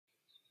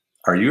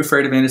Are you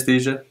afraid of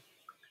anesthesia?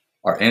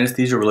 Are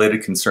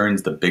anesthesia-related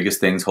concerns the biggest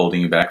things holding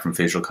you back from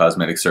facial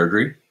cosmetic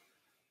surgery?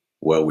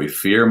 Well, we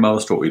fear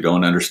most what we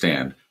don't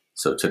understand.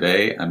 So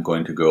today I'm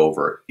going to go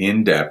over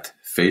in-depth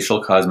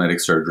facial cosmetic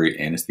surgery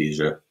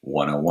anesthesia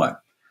 101.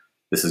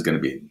 This is going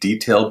to be a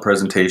detailed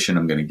presentation.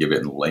 I'm going to give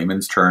it in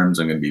layman's terms.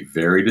 I'm going to be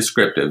very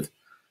descriptive,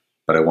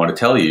 but I want to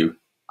tell you,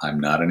 I'm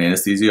not an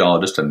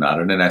anesthesiologist. I'm not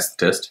an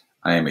anesthetist.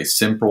 I am a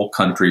simple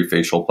country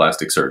facial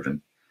plastic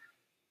surgeon.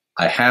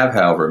 I have,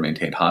 however,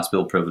 maintained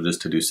hospital privileges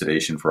to do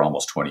sedation for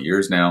almost 20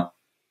 years now.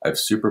 I've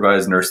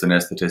supervised nurse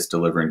anesthetists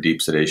delivering deep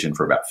sedation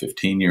for about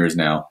 15 years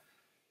now,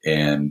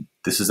 and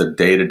this is a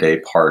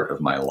day-to-day part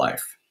of my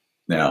life.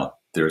 Now,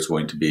 there's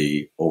going to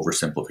be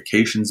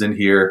oversimplifications in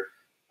here.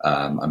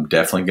 I'm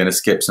definitely going to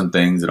skip some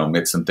things and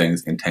omit some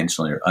things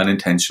intentionally or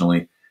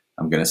unintentionally.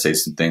 I'm going to say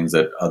some things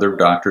that other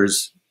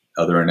doctors,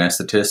 other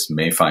anesthetists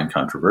may find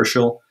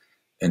controversial.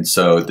 And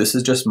so this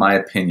is just my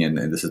opinion,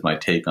 and this is my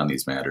take on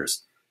these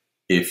matters.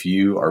 If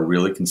you are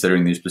really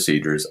considering these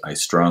procedures, I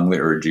strongly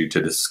urge you to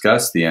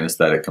discuss the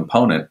anesthetic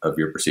component of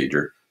your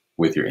procedure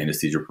with your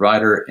anesthesia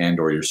provider and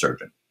or your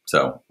surgeon.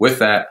 So with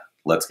that,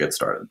 let's get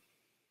started.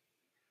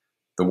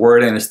 The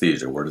word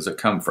anesthesia, where does it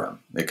come from?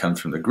 It comes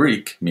from the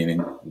Greek,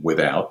 meaning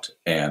without,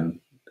 and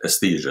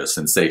aesthesia,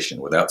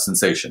 sensation, without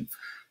sensation.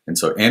 And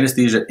so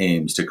anesthesia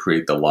aims to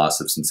create the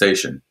loss of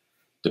sensation.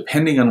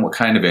 Depending on what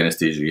kind of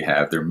anesthesia you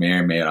have, there may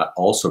or may not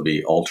also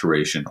be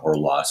alteration or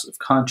loss of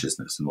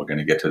consciousness, and we're going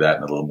to get to that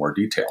in a little more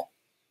detail.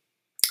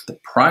 The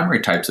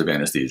primary types of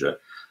anesthesia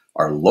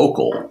are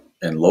local,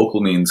 and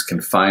local means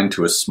confined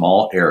to a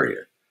small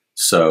area.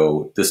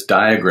 So this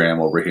diagram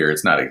over here,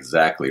 it's not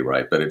exactly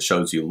right, but it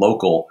shows you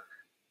local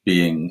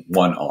being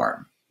one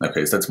arm.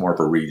 Okay, so that's more of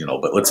a regional,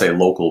 but let's say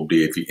local would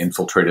be if you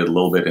infiltrated a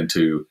little bit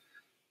into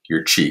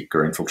your cheek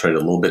or infiltrated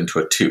a little bit into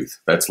a tooth.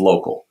 That's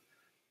local.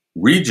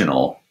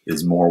 Regional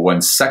is more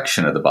one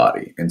section of the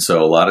body. And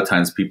so a lot of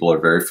times people are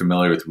very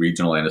familiar with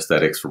regional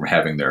anesthetics from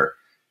having their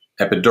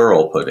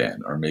epidural put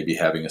in, or maybe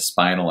having a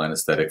spinal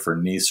anesthetic for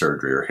knee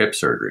surgery or hip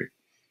surgery.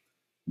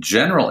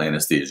 General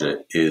anesthesia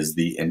is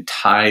the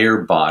entire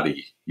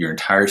body, your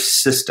entire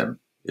system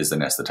is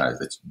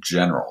anesthetized. It's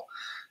general.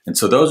 And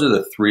so those are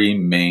the three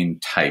main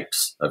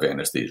types of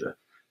anesthesia.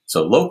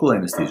 So local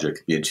anesthesia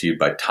can be achieved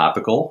by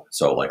topical,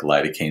 so like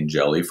lidocaine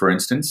jelly, for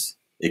instance.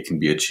 It can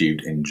be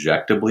achieved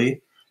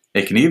injectably.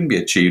 It can even be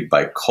achieved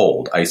by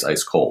cold,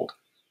 ice cold.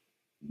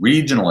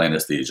 Regional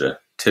anesthesia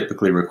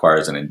typically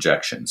requires an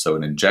injection. So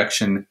an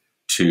injection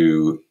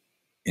to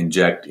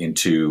inject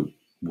into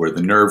where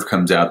the nerve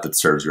comes out that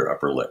serves your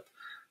upper lip,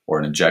 or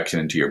an injection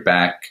into your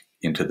back,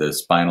 into the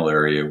spinal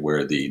area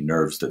where the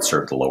nerves that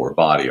serve the lower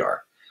body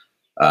are.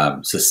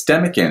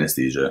 Systemic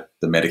anesthesia,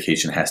 the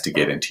medication has to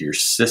get into your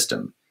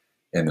system.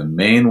 And the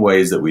main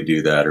ways that we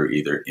do that are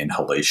either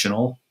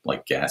inhalational,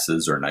 like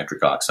gases or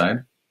nitric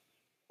oxide,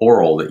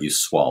 oral that you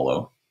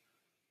swallow,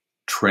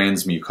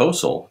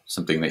 transmucosal,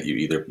 something that you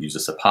either use a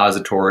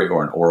suppository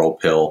or an oral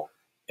pill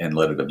and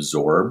let it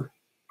absorb,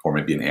 or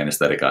maybe an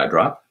anesthetic eye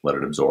drop, let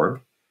it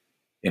absorb,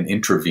 and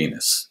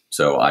intravenous,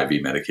 so IV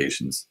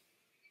medications.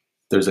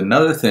 There's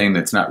another thing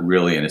that's not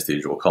really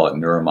anesthesia, we'll call it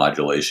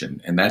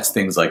neuromodulation, and that's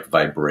things like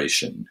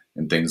vibration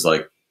and things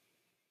like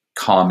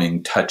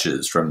calming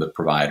touches from the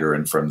provider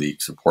and from the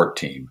support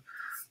team,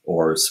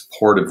 or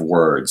supportive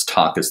words,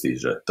 talk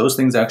anesthesia. Those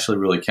things actually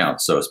really count.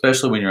 So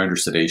especially when you're under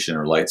sedation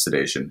or light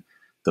sedation,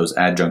 those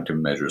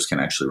adjunctive measures can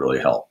actually really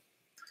help.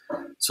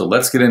 So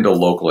let's get into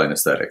local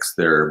anesthetics.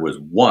 There was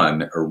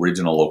one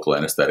original local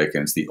anesthetic,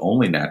 and it's the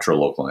only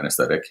natural local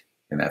anesthetic,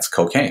 and that's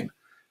cocaine.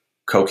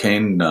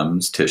 Cocaine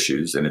numbs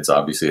tissues, and it's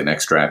obviously an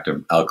extract,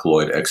 an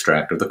alkaloid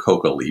extract of the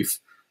coca leaf.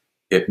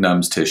 It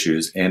numbs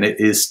tissues, and it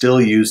is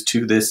still used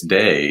to this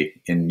day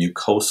in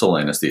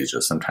mucosal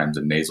anesthesia, sometimes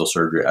in nasal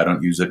surgery. I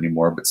don't use it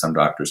anymore, but some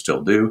doctors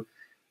still do.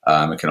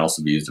 It can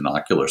also be used in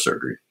ocular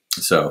surgery.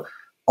 So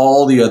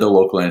all the other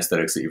local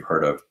anesthetics that you've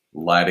heard of,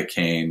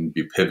 lidocaine,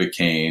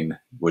 bupivacaine,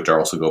 which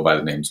also go by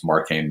the names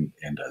Marcaine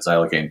and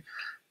xylocaine,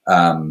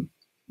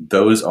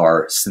 those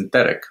are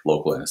synthetic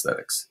local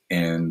anesthetics.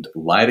 And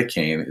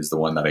lidocaine is the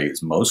one that I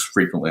use most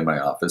frequently in my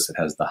office. It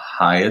has the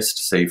highest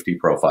safety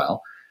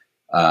profile.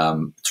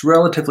 It's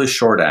relatively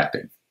short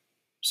acting.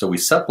 So we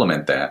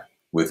supplement that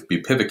with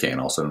bupivacaine,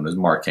 also known as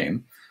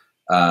Marcaine.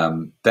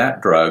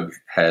 That drug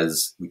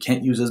we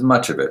can't use as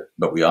much of it,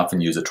 but we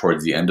often use it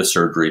towards the end of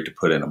surgery to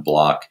put in a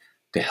block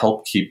to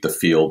help keep the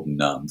field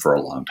numb for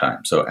a long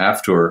time. So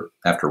after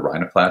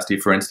rhinoplasty,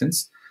 for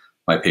instance,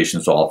 my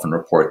patients will often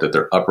report that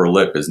their upper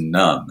lip is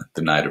numb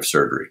the night of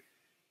surgery.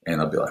 And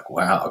they'll be like,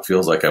 wow, it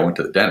feels like I went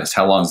to the dentist.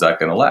 How long is that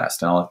going to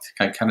last? And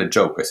I kind of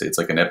joke. I say, it's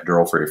like an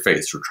epidural for your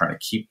face. We're trying to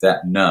keep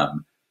that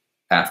numb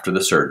after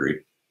the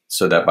surgery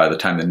so that by the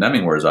time the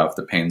numbing wears off,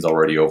 the pain's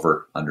already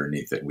over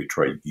underneath it. We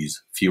try to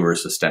use fewer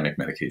systemic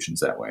medications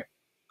that way.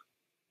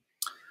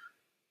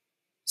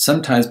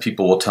 Sometimes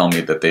people will tell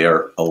me that they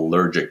are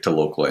allergic to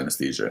local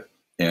anesthesia.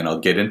 And I'll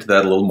get into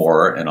that a little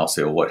more, and I'll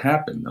say, well, what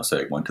happened? They'll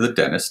say, I went to the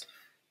dentist,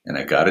 and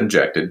I got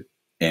injected.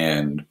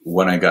 And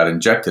when I got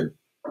injected,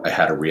 I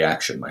had a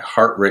reaction. My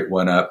heart rate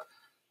went up.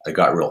 I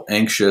got real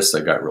anxious.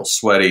 I got real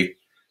sweaty.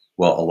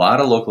 Well, a lot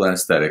of local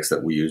anesthetics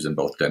that we use in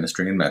both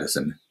dentistry and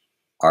medicine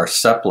are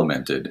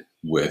supplemented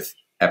with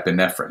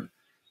epinephrine.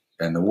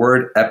 And the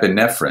word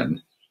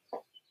epinephrine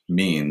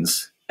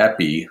means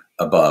epi,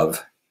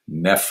 above,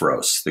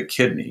 nephros, the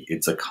kidney.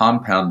 It's a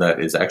compound that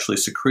is actually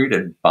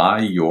secreted by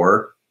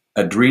your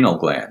adrenal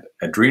gland.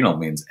 Adrenal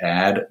means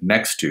add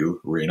next to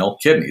renal,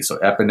 kidney. So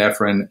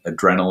epinephrine,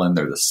 adrenaline,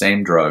 they're the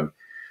same drug.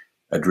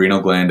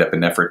 Adrenal gland,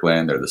 epinephric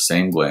gland, they're the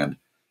same gland.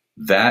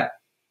 That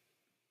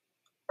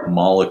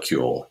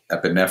molecule,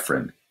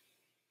 epinephrine,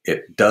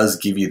 it does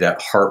give you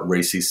that heart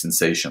racy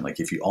sensation. Like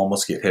if you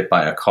almost get hit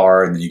by a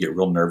car and then you get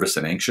real nervous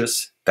and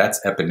anxious, that's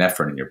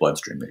epinephrine in your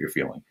bloodstream that you're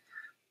feeling.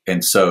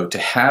 And so to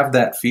have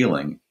that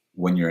feeling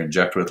when you're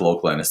injected with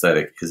local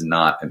anesthetic is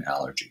not an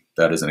allergy.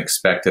 That is an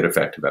expected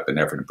effect of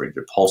epinephrine. It brings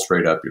your pulse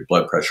rate up, your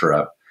blood pressure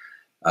up.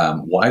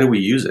 Why do we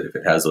use it if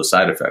it has those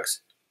side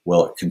effects?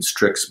 Well, it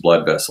constricts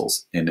blood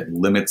vessels and it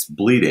limits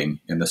bleeding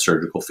in the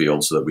surgical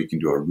field so that we can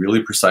do a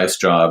really precise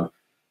job,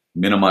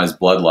 minimize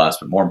blood loss,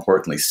 but more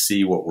importantly,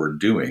 see what we're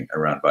doing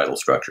around vital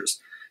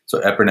structures.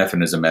 So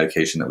epinephrine is a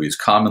medication that we use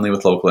commonly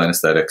with local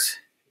anesthetics.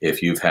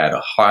 If you've had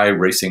a high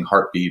racing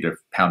heartbeat or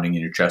pounding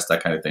in your chest,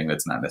 that kind of thing,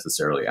 that's not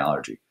necessarily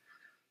allergy.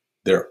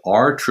 There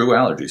are true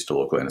allergies to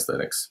local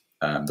anesthetics.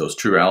 Those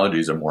true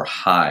allergies are more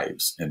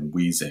hives and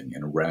wheezing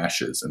and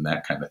rashes and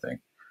that kind of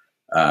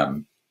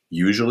thing.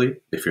 Usually,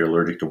 if you're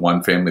allergic to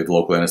one family of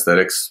local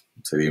anesthetics,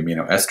 say the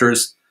amino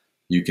esters,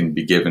 you can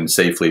be given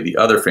safely the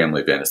other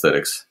family of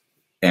anesthetics,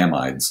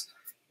 amides,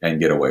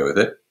 and get away with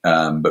it.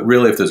 But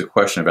really, if there's a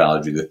question of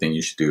allergy, the thing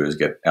you should do is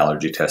get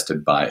allergy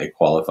tested by a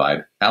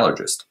qualified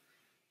allergist.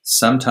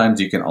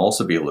 Sometimes you can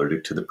also be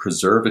allergic to the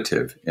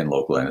preservative in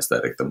local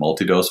anesthetic. The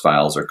multi-dose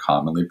vials are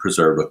commonly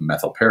preserved with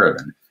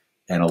methylparaben,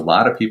 and a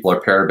lot of people are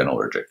paraben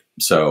allergic.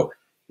 So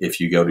if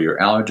you go to your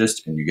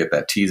allergist and you get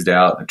that teased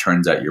out and it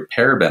turns out you're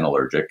paraben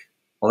allergic,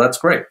 well, that's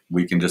great.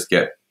 We can just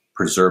get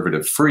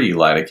preservative-free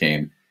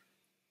lidocaine.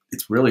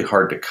 It's really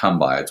hard to come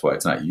by. That's why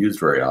it's not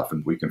used very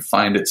often. We can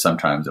find it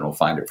sometimes, and we'll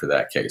find it for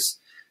that case.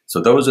 So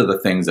those are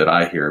the things that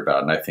I hear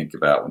about and I think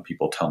about when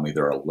people tell me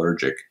they're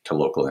allergic to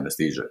local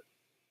anesthesia.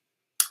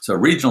 So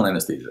regional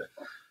anesthesia,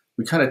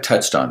 we kind of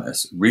touched on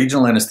this.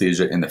 Regional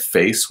anesthesia in the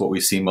face, what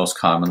we see most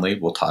commonly,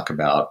 we'll talk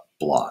about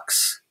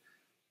blocks.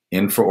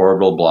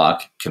 Infraorbital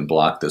block can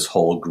block this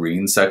whole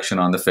green section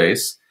on the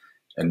face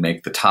and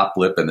make the top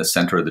lip and the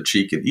center of the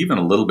cheek and even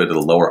a little bit of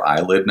the lower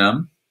eyelid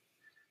numb.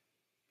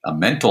 A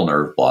mental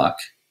nerve block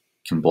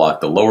can block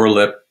the lower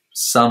lip,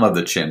 some of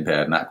the chin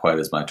pad, not quite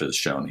as much as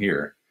shown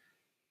here.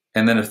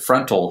 And then a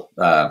frontal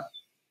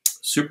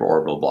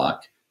supraorbital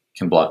block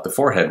can block the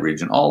forehead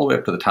region all the way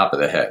up to the top of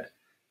the head.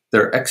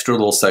 There are extra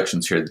little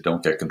sections here that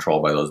don't get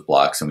controlled by those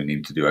blocks, and we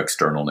need to do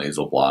external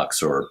nasal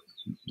blocks or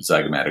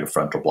zygomatic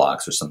frontal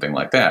blocks or something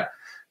like that.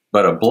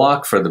 But a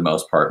block, for the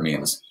most part,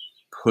 means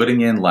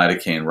putting in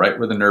lidocaine right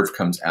where the nerve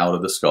comes out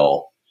of the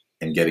skull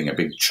and getting a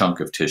big chunk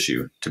of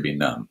tissue to be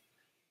numb.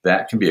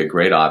 That can be a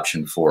great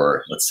option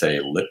for, let's say,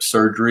 lip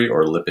surgery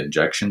or lip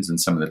injections in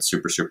someone that's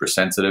super, super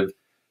sensitive,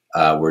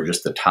 where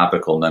just the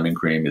topical numbing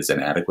cream is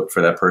inadequate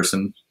for that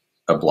person.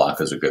 A block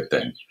is a good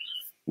thing.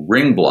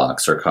 Ring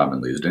blocks are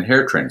commonly used in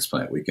hair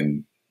transplant. We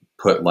can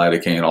put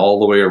lidocaine all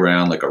the way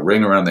around, like a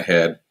ring around the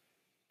head,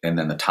 and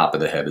then the top of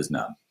the head is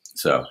numb.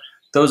 So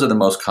those are the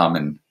most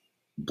common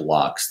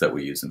blocks that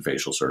we use in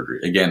facial surgery.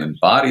 Again, in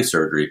body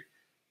surgery,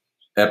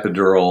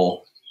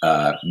 epidural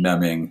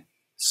numbing,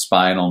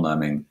 spinal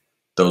numbing,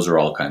 those are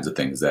all kinds of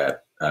things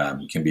that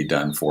can be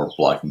done for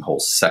blocking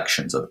whole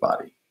sections of the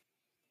body.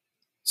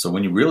 So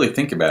when you really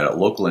think about it,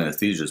 local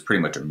anesthesia is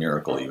pretty much a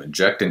miracle. You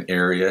inject an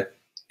area,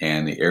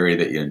 and the area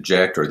that you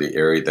inject or the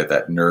area that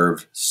that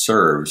nerve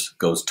serves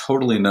goes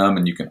totally numb,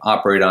 and you can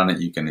operate on it.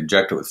 You can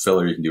inject it with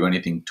filler. You can do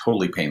anything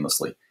totally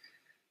painlessly.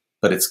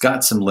 But it's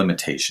got some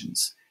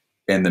limitations.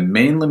 And the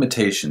main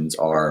limitations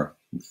are,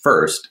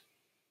 first,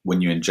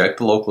 when you inject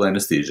the local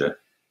anesthesia,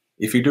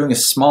 if you're doing a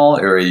small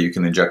area, you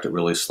can inject it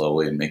really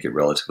slowly and make it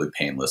relatively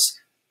painless.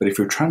 But if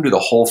you're trying to do the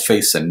whole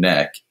face and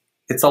neck,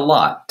 it's a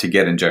lot to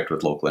get injected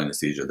with local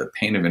anesthesia. The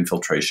pain of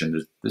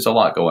infiltration, there's a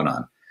lot going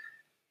on.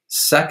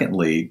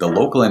 Secondly, the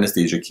local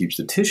anesthesia keeps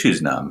the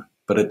tissues numb,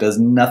 but it does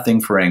nothing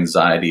for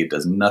anxiety. It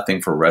does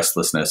nothing for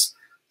restlessness.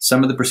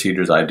 Some of the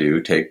procedures I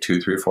do take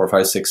 2, 3, 4,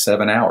 5, 6,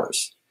 7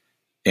 hours.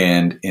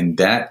 And in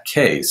that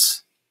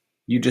case,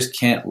 you just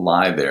can't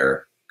lie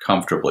there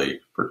comfortably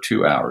for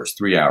 2 hours,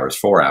 3 hours,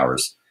 4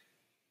 hours.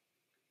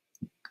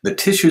 The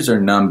tissues are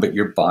numb, but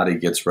your body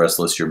gets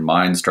restless. Your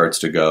mind starts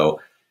to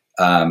go.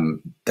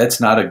 That's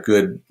not a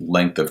good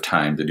length of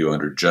time to do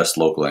under just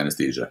local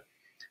anesthesia.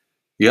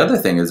 The other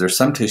thing is there's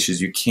some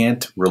tissues you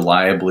can't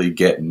reliably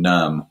get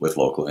numb with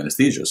local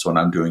anesthesia. So when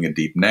I'm doing a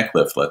deep neck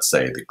lift, let's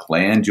say, the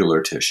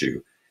glandular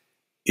tissue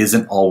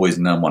isn't always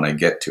numb when I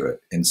get to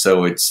it. And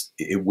so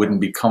it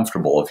wouldn't be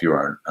comfortable if you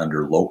are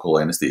under local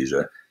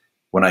anesthesia.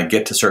 When I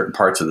get to certain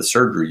parts of the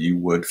surgery, you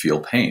would feel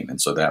pain. And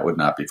so that would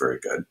not be very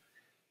good.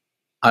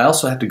 I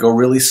also have to go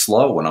really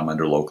slow when I'm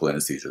under local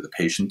anesthesia. The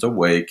patient's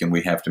awake, and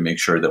we have to make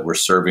sure that we're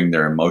serving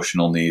their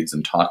emotional needs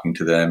and talking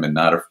to them and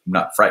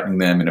not frightening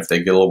them. And if they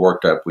get a little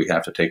worked up, we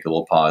have to take a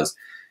little pause.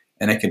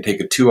 And it can take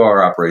a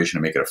 2-hour operation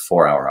and make it a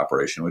 4-hour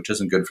operation, which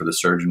isn't good for the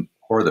surgeon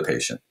or the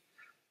patient.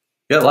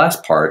 The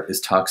last part is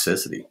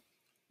toxicity.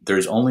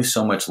 There's only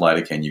so much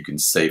lidocaine you can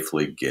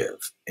safely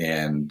give.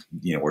 And,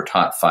 we're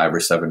taught 5 or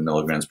 7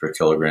 milligrams per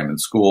kilogram in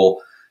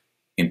school.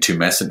 In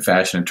tumescent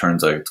fashion, it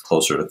turns out it's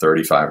closer to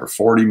 35 or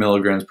 40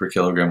 milligrams per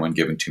kilogram when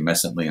given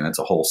tumescently, and that's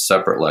a whole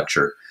separate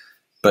lecture.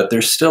 But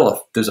there's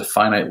a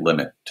finite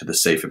limit to the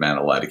safe amount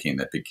of lidocaine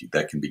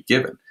that can be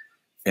given.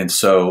 And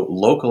so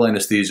local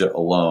anesthesia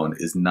alone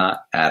is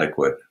not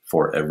adequate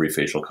for every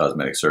facial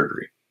cosmetic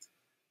surgery.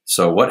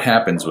 So what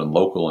happens when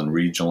local and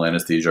regional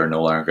anesthesia are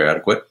no longer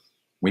adequate?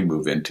 We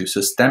move into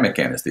systemic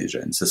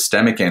anesthesia. And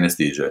systemic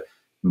anesthesia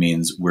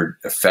means we're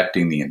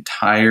affecting the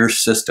entire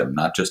system,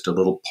 not just a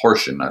little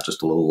portion, not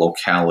just a little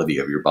locality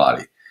of your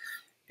body.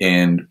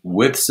 And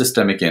with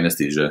systemic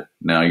anesthesia,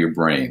 now your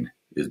brain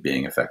is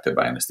being affected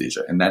by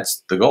anesthesia, and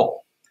that's the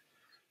goal.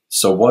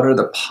 So what are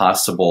the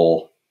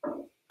possible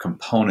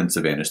components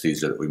of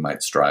anesthesia that we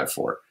might strive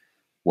for?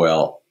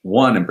 Well,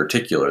 one in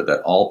particular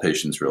that all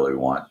patients really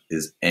want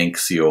is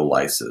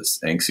anxiolysis.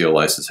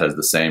 Anxiolysis has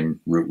the same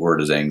root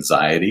word as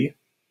anxiety.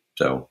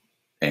 So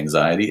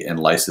anxiety, and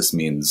lysis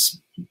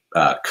means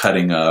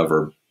cutting of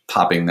or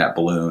popping that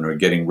balloon or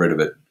getting rid of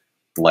it,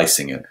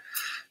 lysing it.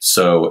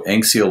 So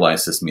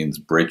anxiolysis means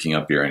breaking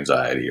up your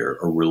anxiety or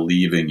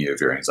relieving you of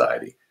your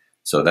anxiety.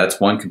 So that's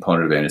one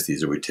component of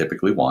anesthesia we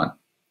typically want.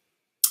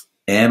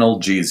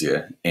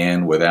 Analgesia,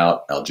 and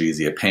without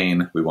analgesia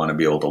pain, we want to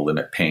be able to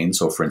limit pain.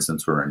 So for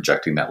instance, we're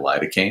injecting that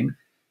lidocaine.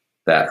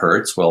 That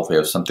hurts. Well, if we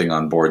have something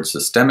on board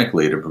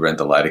systemically to prevent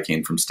the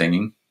lidocaine from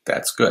stinging,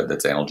 that's good.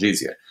 That's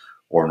analgesia.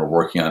 Or when we're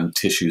working on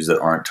tissues that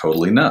aren't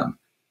totally numb,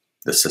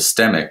 the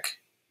systemic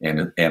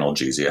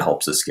analgesia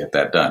helps us get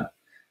that done.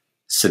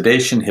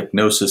 Sedation,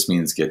 hypnosis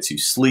means gets you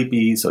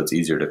sleepy, so it's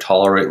easier to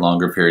tolerate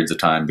longer periods of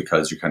time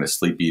because you're kind of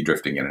sleepy,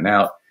 drifting in and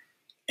out.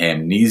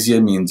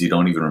 Amnesia means you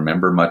don't even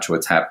remember much of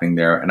what's happening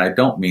there. And I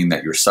don't mean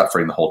that you're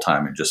suffering the whole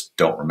time and just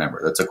don't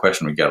remember. That's a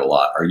question we get a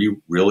lot. Are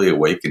you really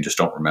awake and just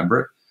don't remember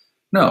it?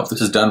 No, if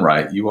this is done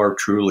right, you are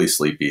truly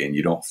sleepy and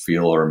you don't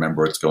feel or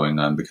remember what's going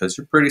on because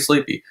you're pretty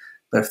sleepy.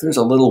 But if there's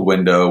a little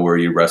window where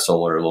you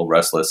wrestle or a little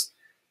restless,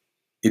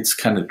 it's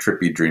kind of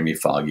trippy, dreamy,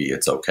 foggy.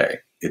 It's okay.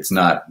 It's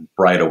not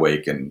bright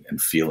awake and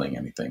feeling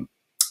anything.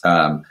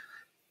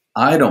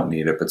 I don't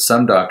need it, but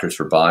some doctors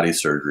for body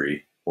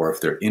surgery, or if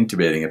they're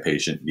intubating a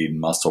patient, need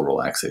muscle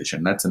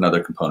relaxation. That's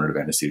another component of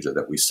anesthesia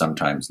that we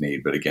sometimes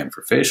need. But again,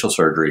 for facial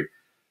surgery,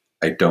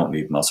 I don't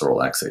need muscle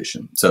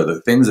relaxation. So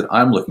the things that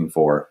I'm looking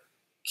for,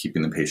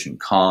 keeping the patient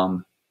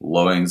calm,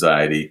 low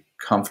anxiety,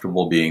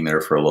 comfortable being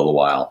there for a little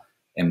while,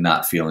 and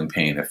not feeling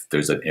pain if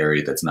there's an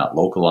area that's not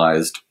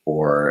localized,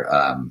 or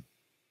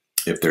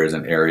if there's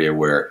an area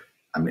where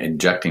I'm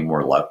injecting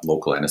more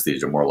local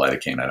anesthesia, more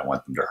lidocaine, I don't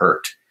want them to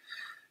hurt.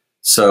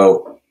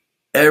 So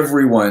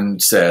everyone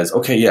says,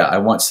 okay, yeah, I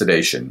want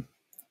sedation.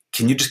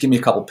 Can you just give me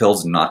a couple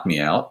pills and knock me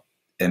out?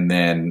 And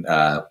then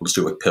we'll just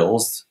do it with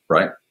pills,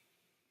 right?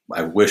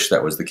 I wish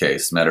that was the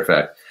case. Matter of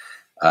fact,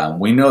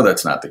 we know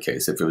that's not the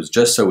case. If it was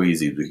just so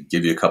easy to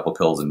give you a couple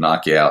pills and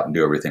knock you out and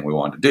do everything we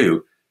want to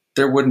do,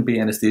 there wouldn't be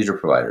anesthesia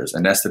providers.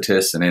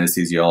 Anesthetists and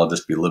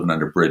anesthesiologists be living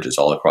under bridges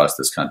all across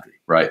this country,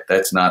 right?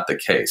 That's not the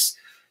case.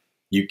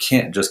 You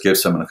can't just give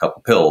someone a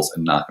couple pills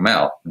and knock them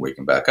out and wake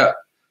them back up.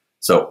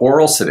 So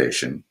oral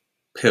sedation,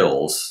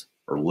 pills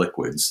or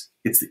liquids,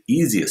 it's the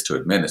easiest to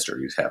administer.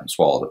 You just have them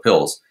swallow the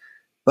pills,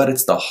 but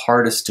it's the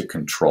hardest to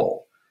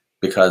control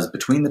because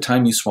between the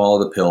time you swallow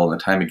the pill and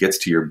the time it gets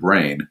to your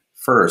brain,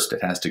 first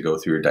it has to go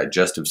through your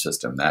digestive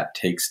system. That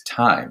takes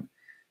time.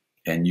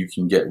 And you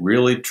can get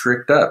really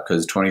tricked up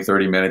because 20,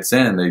 30 minutes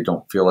in, they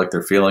don't feel like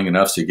they're feeling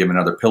enough. So you give them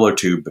another pill or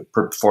two,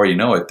 but before you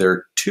know it,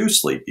 they're too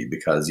sleepy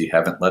because you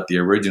haven't let the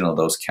original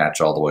dose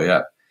catch all the way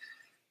up.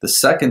 The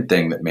second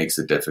thing that makes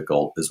it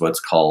difficult is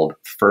what's called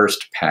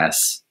first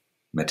pass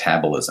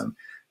metabolism.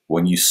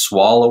 When you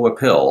swallow a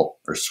pill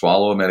or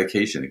swallow a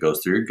medication, it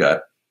goes through your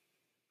gut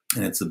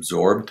and it's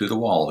absorbed through the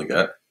wall of the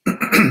gut.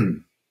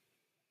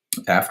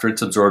 After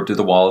it's absorbed through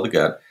the wall of the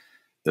gut,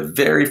 the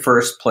very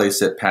first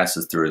place it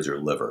passes through is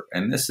your liver.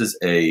 And this is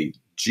a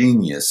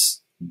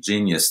genius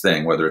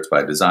thing, whether it's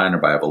by design or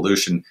by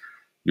evolution.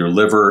 Your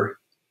liver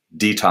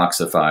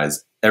detoxifies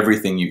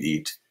everything you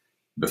eat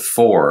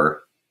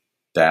before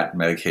that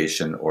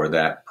medication or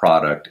that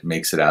product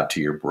makes it out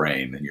to your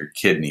brain and your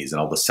kidneys and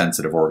all the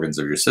sensitive organs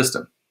of your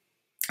system.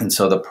 And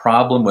so the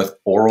problem with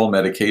oral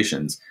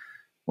medications,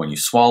 when you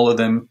swallow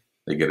them,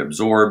 they get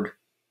absorbed.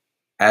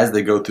 As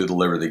they go through the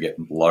liver, they get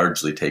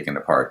largely taken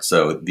apart.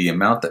 So the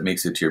amount that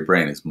makes it to your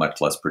brain is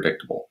much less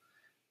predictable.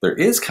 There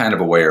is kind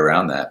of a way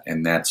around that,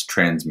 and that's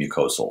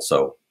transmucosal.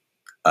 So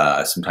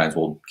sometimes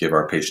we'll give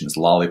our patients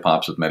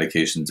lollipops with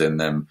medications in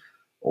them,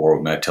 or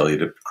we might tell you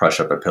to crush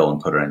up a pill and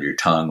put it under your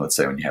tongue. Let's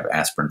say when you have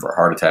aspirin for a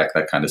heart attack,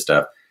 that kind of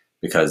stuff,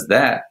 because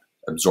that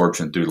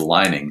absorption through the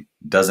lining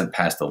doesn't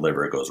pass the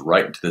liver. It goes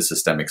right into the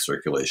systemic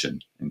circulation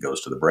and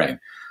goes to the brain.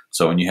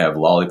 So when you have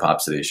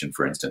lollipop sedation,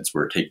 for instance,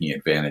 we're taking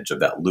advantage of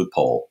that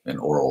loophole in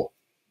oral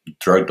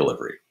drug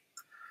delivery.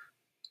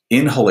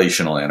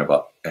 Inhalational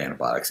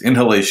antibiotics,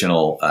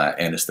 inhalational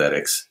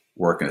anesthetics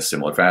work in a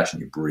similar fashion.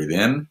 You breathe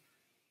in,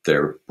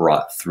 they're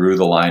brought through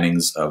the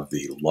linings of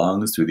the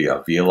lungs, through the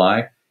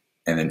alveoli,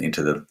 and then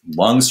into the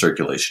lung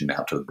circulation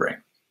out to the brain.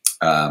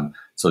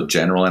 So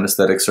general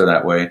anesthetics are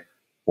that way.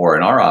 Or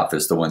in our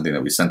office, the one thing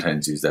that we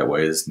sometimes use that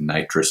way is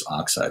nitrous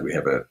oxide. We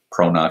have a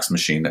Pronox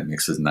machine that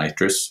mixes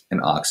nitrous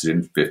and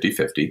oxygen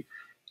 50-50.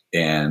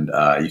 And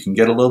you can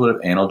get a little bit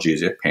of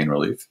analgesia, pain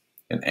relief,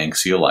 and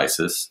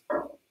anxiolysis,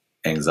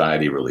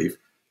 anxiety relief,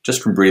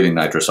 just from breathing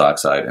nitrous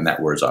oxide, and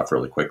that wears off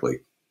really quickly.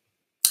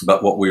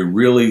 But what we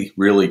really,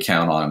 really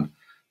count on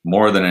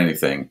more than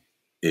anything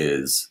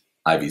is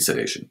IV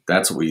sedation.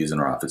 That's what we use in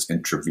our office,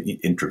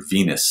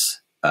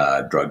 intravenous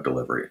drug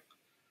delivery.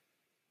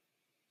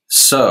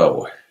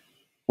 So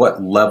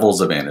what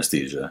levels of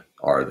anesthesia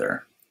are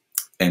there?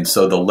 And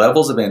so the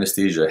levels of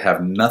anesthesia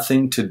have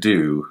nothing to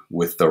do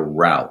with the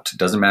route. It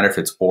doesn't matter if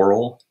it's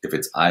oral, if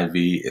it's IV,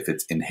 if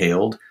it's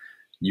inhaled.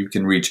 You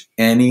can reach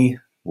any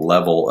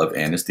level of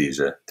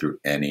anesthesia through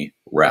any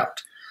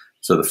route.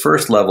 So the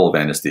first level of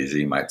anesthesia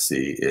you might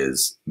see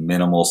is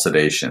minimal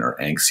sedation or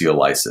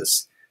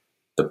anxiolysis.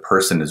 The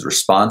person is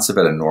responsive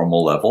at a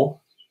normal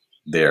level.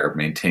 They're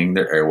maintaining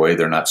their airway.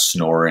 They're not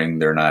snoring.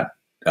 They're not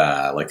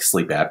like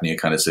sleep apnea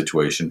kind of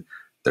situation.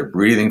 They're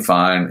breathing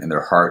fine, and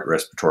their heart,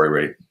 respiratory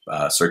rate,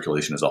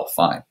 circulation is all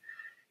fine.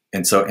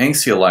 And so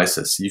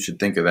anxiolysis, you should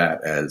think of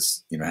that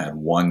as, had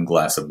one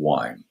glass of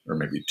wine or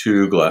maybe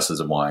 2 glasses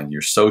of wine.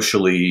 You're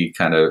socially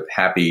kind of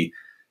happy,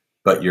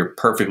 but you're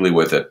perfectly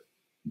with it.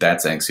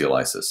 That's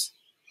anxiolysis.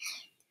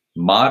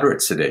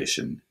 Moderate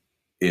sedation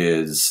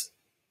is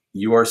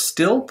you are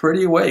still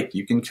pretty awake.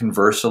 You can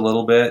converse a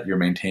little bit. You're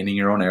maintaining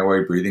your own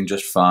airway, breathing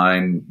just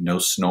fine, no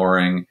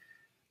snoring.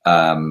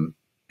 And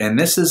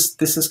this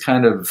is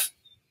kind of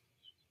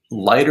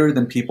lighter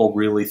than people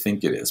really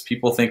think it is.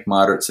 People think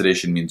moderate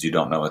sedation means you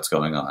don't know what's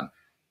going on.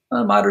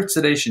 Moderate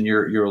sedation,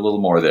 you're a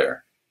little more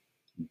there.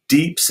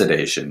 Deep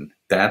sedation,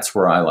 that's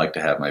where I like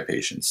to have my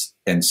patients.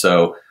 And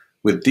so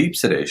with deep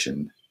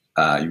sedation,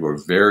 you are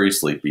very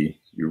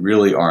sleepy. You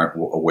really aren't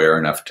aware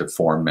enough to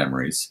form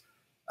memories.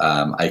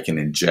 I can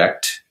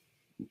inject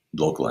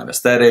local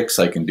anesthetics.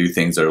 I can do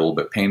things that are a little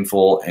bit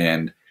painful.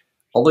 And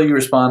although you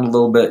respond a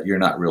little bit, you're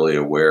not really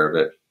aware of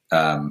it.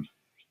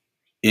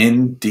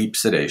 In deep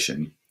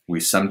sedation, we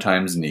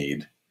sometimes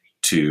need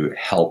to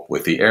help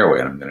with the airway.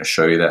 And I'm going to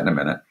show you that in a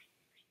minute.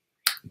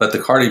 But the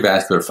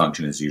cardiovascular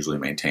function is usually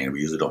maintained. We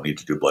usually don't need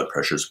to do blood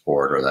pressure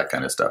support or that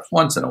kind of stuff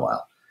once in a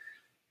while.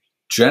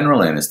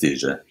 General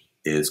anesthesia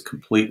is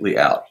completely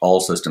out, all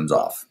systems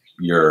off.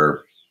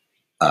 Your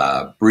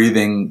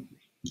breathing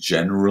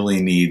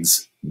generally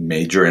needs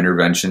major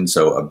intervention,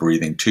 so a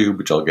breathing tube,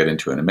 which I'll get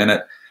into in a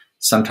minute.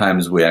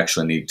 Sometimes we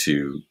actually need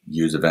to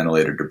use a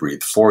ventilator to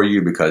breathe for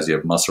you because you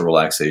have muscle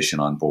relaxation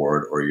on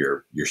board, or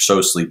you're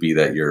so sleepy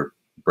that your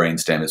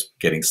brainstem is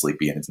getting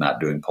sleepy and it's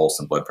not doing pulse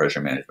and blood pressure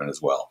management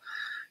as well.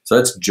 So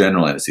that's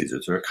general anesthesia.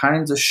 There are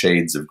kinds of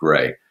shades of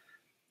gray.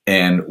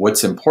 And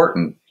what's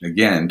important,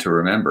 again, to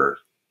remember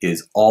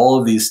is all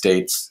of these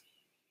states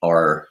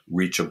are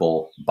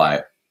reachable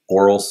by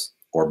orals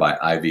or by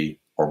IV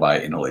or by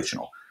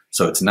inhalational.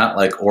 So it's not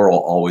like oral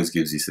always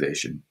gives you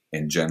sedation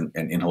and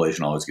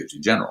inhalation always gives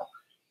you general.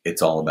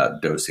 It's all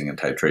about dosing and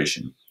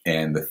titration.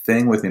 And the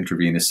thing with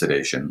intravenous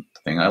sedation,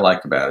 the thing I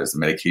like about it is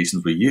the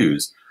medications we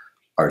use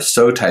are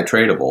so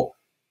titratable.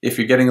 If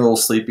you're getting a little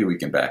sleepy, we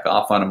can back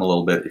off on them a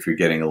little bit. If you're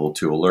getting a little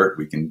too alert,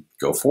 we can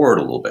go forward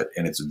a little bit.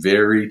 And it's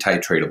very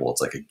titratable.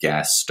 It's like a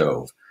gas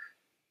stove.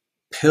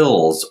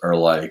 Pills are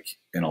like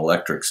an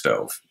electric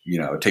stove.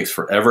 It takes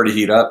forever to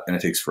heat up and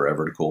it takes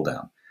forever to cool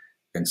down.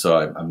 And so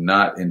I'm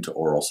not into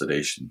oral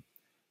sedation.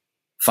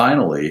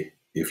 Finally,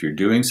 if you're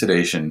doing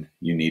sedation,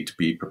 you need to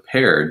be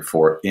prepared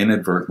for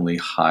inadvertently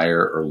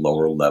higher or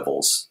lower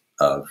levels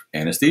of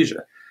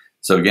anesthesia.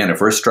 So again,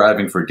 if we're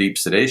striving for deep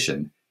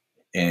sedation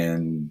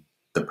and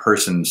the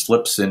person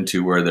slips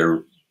into where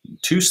they're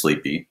too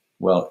sleepy,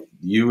 well,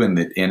 you and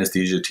the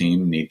anesthesia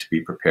team need to be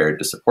prepared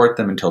to support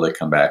them until they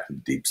come back to the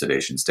deep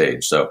sedation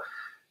stage. So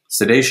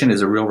sedation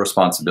is a real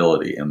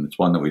responsibility, and it's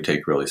one that we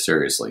take really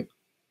seriously.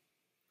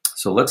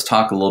 So let's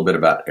talk a little bit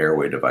about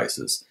airway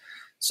devices.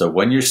 So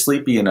when you're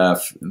sleepy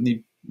enough,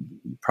 you've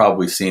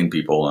probably seen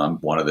people, I'm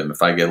one of them,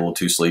 if I get a little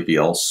too sleepy,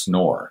 I'll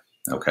snore,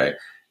 okay?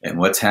 And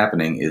what's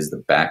happening is the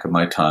back of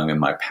my tongue and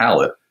my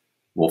palate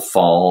will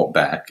fall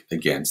back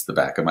against the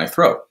back of my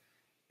throat.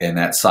 And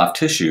that soft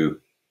tissue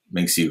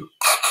makes you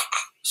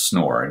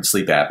snore, and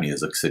sleep apnea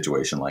is a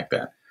situation like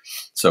that.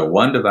 So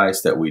one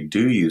device that we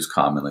do use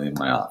commonly in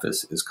my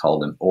office is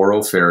called an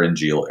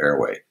oropharyngeal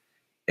airway.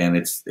 And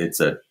it's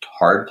a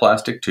hard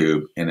plastic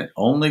tube, and it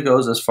only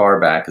goes as far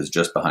back as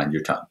just behind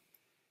your tongue.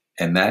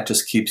 And that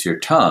just keeps your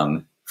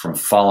tongue from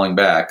falling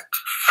back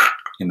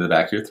into the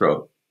back of your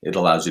throat It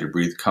allows you to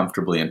breathe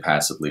comfortably and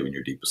passively when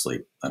you're deep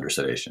asleep under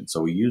sedation.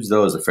 So we use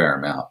those a fair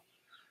amount.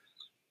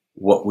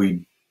 What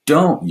we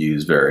don't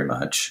use very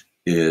much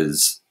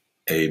is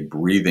a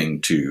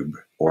breathing tube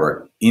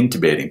or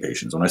intubating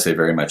patients. When I say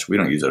very much, we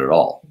don't use it at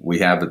all. We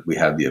have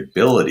the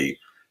ability,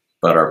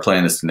 but our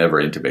plan is to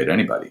never intubate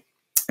anybody.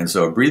 And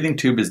so a breathing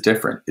tube is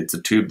different. It's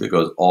a tube that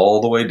goes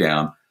all the way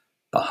down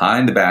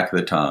behind the back of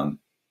the tongue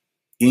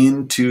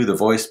into the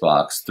voice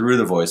box, through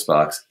the voice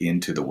box,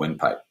 into the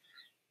windpipe.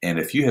 And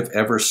if you have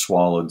ever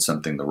swallowed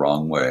something the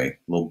wrong way,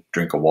 a little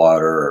drink of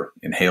water or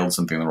inhaled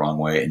something the wrong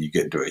way, and you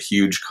get into a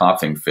huge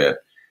coughing fit,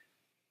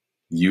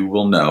 you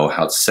will know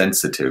how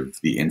sensitive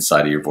the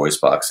inside of your voice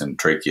box and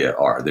trachea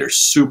are. They're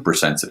super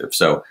sensitive.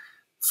 So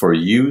for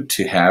you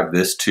to have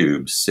this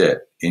tube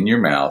sit in your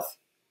mouth,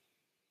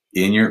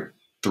 in your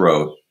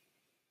throat,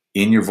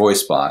 in your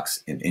voice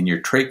box, and in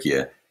your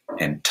trachea,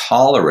 and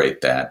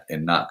tolerate that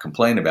and not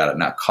complain about it,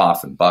 not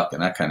cough and buck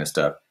and that kind of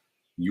stuff,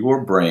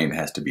 your brain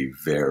has to be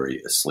very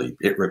asleep.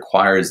 It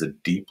requires a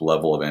deep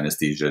level of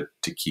anesthesia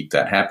to keep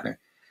that happening.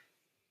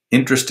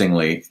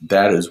 Interestingly,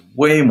 that is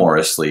way more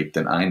asleep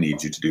than I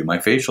need you to do my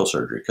facial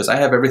surgery because I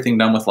have everything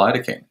done with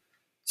lidocaine.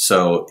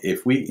 So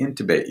if we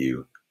intubate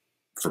you,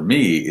 for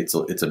me, it's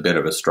a bit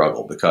of a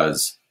struggle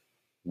because,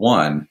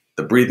 one,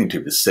 the breathing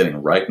tube is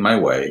sitting right in my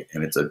way,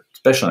 and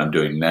especially when I'm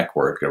doing neck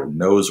work or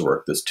nose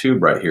work, this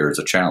tube right here is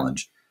a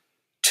challenge.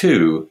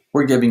 Two,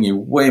 we're giving you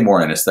way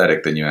more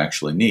anesthetic than you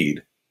actually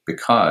need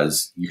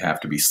because you have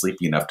to be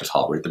sleepy enough to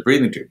tolerate the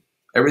breathing tube.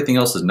 Everything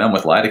else is numb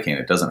with lidocaine.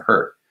 It doesn't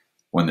hurt.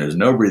 When there's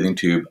no breathing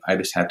tube, I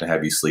just have to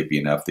have you sleepy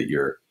enough that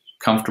you're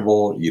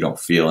comfortable, you don't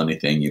feel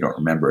anything, you don't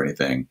remember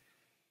anything.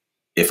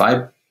 If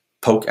I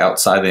poke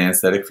outside the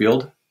anesthetic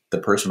field, the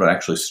person would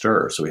actually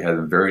stir. So we have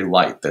them very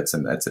light. That's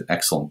an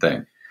excellent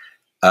thing.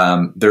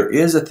 There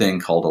is a thing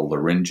called a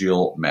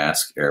laryngeal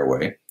mask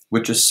airway,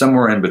 which is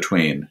somewhere in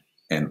between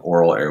an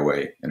oral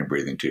airway and a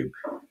breathing tube.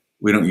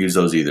 We don't use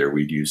those either.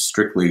 We use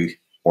strictly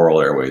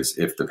oral airways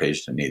if the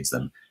patient needs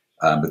them.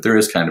 But there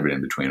is kind of an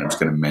in-between. I'm just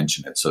going to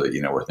mention it so that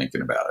you know we're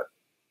thinking about it.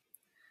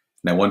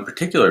 Now, one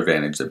particular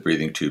advantage that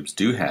breathing tubes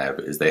do have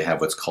is they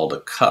have what's called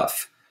a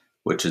cuff,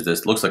 which is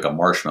this, looks like a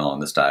marshmallow in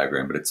this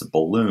diagram, but it's a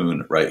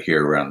balloon right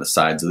here around the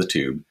sides of the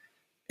tube.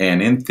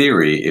 And in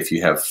theory, if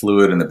you have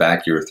fluid in the back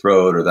of your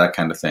throat or that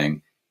kind of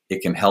thing,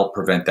 it can help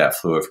prevent that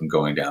fluid from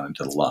going down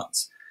into the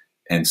lungs.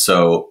 And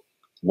so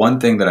one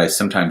thing that I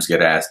sometimes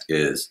get asked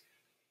is,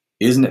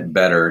 isn't it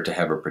better to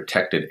have a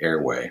protected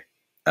airway,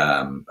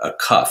 a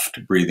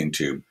cuffed breathing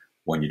tube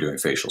when you're doing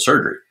facial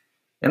surgery?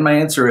 And my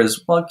answer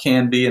is, well, it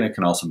can be, and it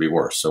can also be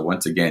worse. So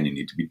once again, you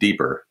need to be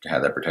deeper to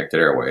have that protected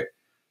airway.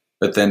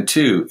 But then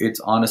two, it's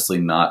honestly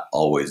not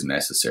always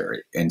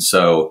necessary. And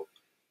so,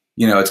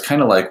 it's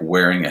kind of like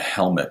wearing a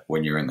helmet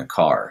when you're in the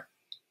car.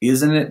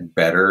 Isn't it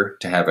better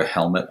to have a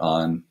helmet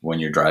on when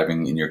you're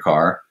driving in your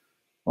car?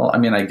 Well,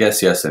 I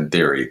guess yes, in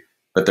theory,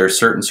 but there are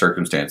certain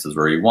circumstances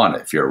where you want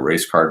it. If you're a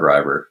race car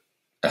driver,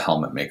 a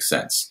helmet makes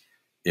sense.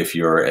 If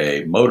you're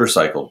a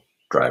motorcycle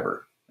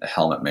driver, a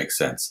helmet makes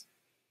sense.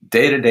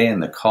 Day to day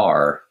in the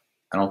car,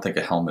 I don't think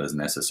a helmet is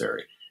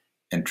necessary.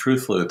 And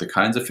truthfully, the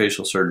kinds of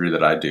facial surgery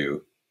that I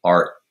do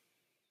are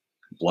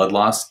blood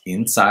loss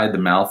inside the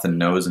mouth and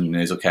nose and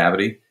nasal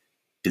cavity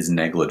is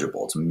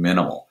negligible. It's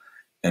minimal.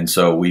 And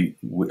so if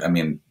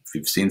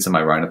you've seen some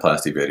of my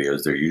rhinoplasty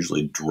videos, they're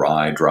usually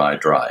dry.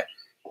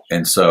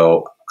 And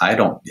so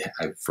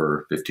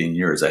for 15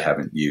 years, I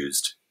haven't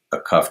used a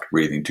cuffed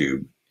breathing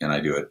tube, and I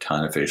do a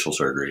ton of facial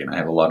surgery. And I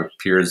have a lot of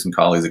peers and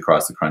colleagues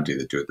across the country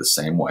that do it the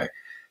same way.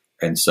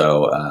 And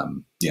so,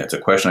 it's a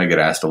question I get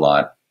asked a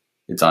lot.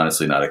 It's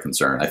honestly not a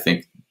concern. I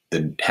think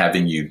that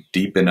having you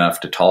deep enough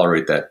to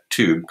tolerate that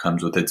tube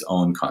comes with its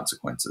own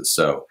consequences.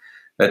 So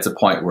that's a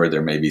point where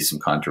there may be some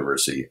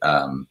controversy.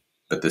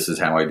 But this is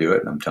how I do it,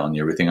 and I'm telling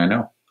you everything I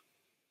know.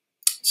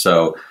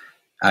 So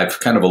I've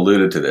kind of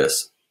alluded to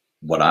this.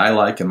 What I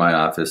like in my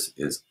office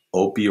is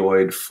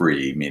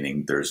opioid-free,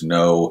 meaning there's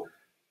no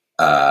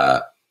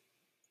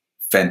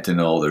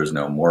fentanyl, there's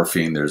no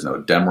morphine, there's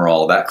no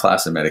Demerol. That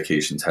class of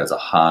medications has a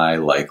high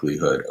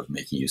likelihood of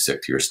making you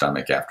sick to your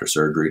stomach after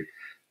surgery.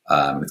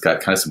 It's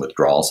got kind of some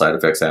withdrawal side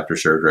effects after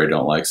surgery I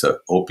don't like. So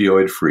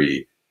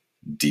opioid-free,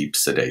 deep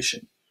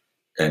sedation.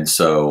 And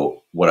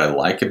so what I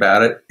like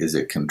about it is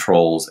it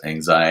controls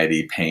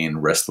anxiety, pain,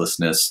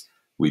 restlessness.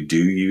 We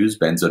do use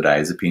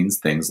benzodiazepines,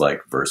 things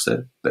like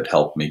Versed, that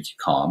help make you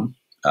calm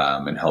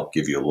and help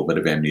give you a little bit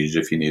of amnesia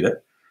if you need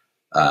it.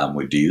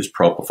 We do use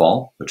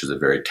propofol, which is a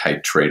very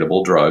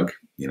titratable drug.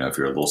 If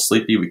you're a little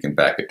sleepy, we can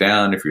back it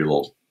down. If you're a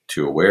little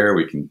too aware,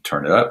 we can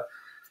turn it up.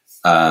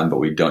 But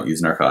we don't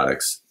use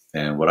narcotics.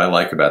 And what I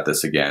like about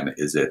this, again,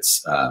 is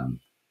it's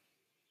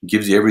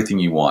gives you everything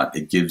you want.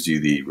 It gives you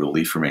the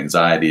relief from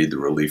anxiety, the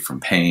relief from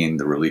pain,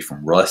 the relief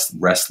from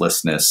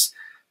restlessness,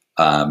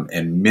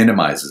 and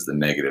minimizes the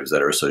negatives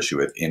that are associated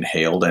with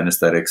inhaled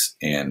anesthetics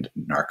and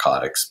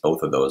narcotics.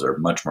 Both of those are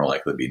much more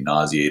likely to be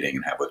nauseating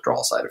and have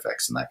withdrawal side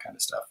effects and that kind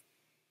of stuff.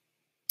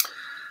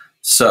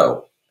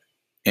 So,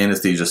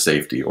 anesthesia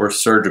safety or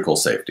surgical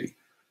safety.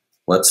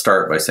 Let's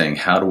start by saying,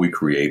 how do we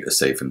create a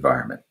safe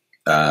environment?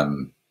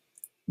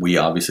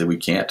 We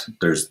can't.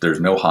 There's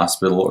no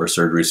hospital or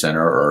surgery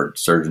center or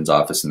surgeon's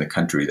office in the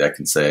country that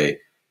can say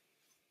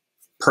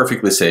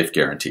perfectly safe,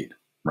 guaranteed,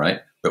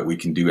 right? But we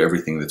can do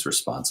everything that's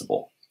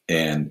responsible.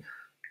 And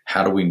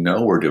how do we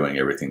know we're doing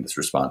everything that's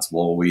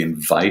responsible? We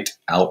invite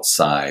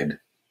outside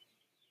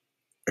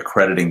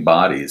accrediting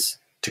bodies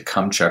to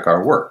come check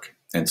our work.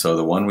 And so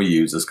the one we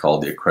use is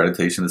called the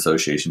Accreditation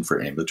Association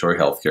for Ambulatory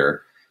Healthcare.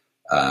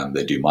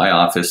 They do my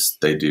office,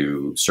 they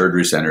do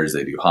surgery centers,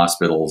 they do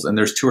hospitals, and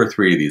there's 2 or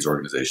 3 of these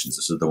organizations.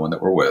 This is the one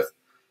that we're with.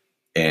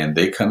 And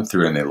they come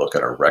through and they look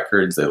at our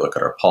records, they look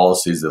at our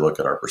policies, they look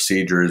at our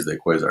procedures, they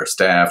quiz our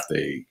staff,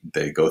 they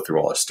go through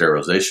all our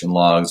sterilization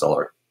logs, all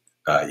our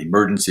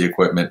emergency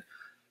equipment,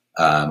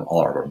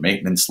 all of our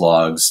maintenance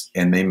logs,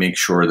 and they make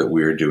sure that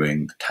we are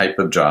doing the type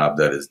of job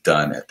that is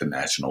done at the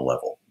national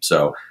level.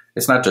 So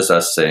it's not just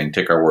us saying,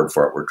 take our word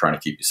for it, we're trying to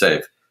keep you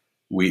safe.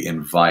 We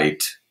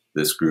invite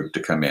this group to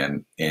come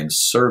in and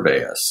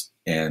survey us,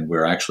 and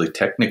we're actually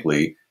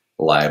technically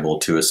liable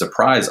to a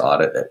surprise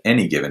audit at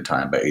any given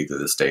time by either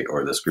the state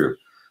or this group.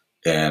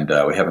 And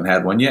we haven't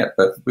had one yet,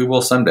 but we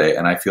will someday.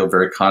 And I feel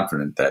very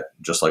confident that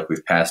just like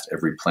we've passed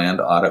every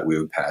planned audit, we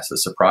would pass a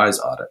surprise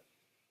audit.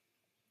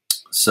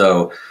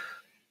 So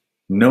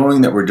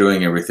knowing that we're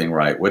doing everything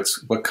right,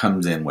 what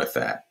comes in with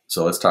that?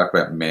 So let's talk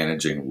about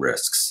managing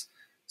risks.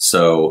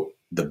 So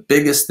the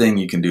biggest thing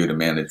you can do to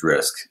manage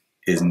risk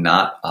is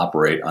not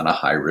operate on a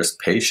high-risk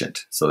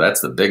patient. So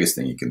that's the biggest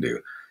thing you can do.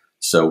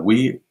 So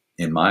we,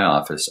 in my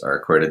office, are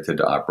accredited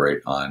to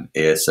operate on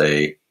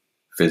ASA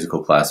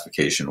physical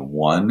classification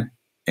 1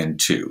 and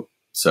 2.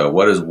 So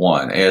what is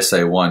 1?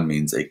 ASA 1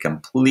 means a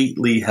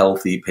completely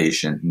healthy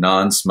patient,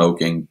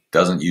 non-smoking,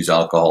 doesn't use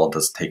alcohol,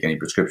 doesn't take any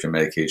prescription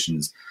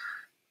medications,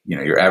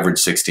 your average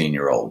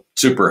 16-year-old,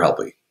 super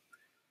healthy.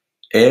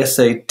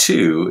 ASA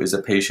 2 is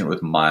a patient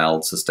with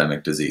mild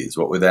systemic disease.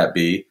 What would that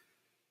be?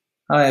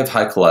 I have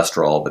high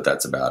cholesterol, but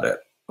that's about it.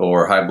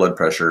 Or high blood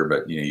pressure,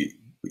 but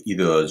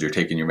either of those, you're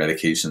taking your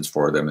medications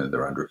for them and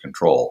they're under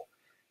control.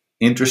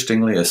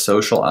 Interestingly, a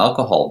social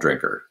alcohol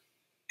drinker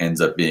ends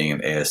up being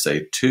an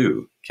ASA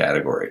 2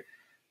 category.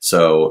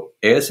 So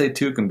ASA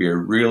 2 can be a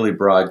really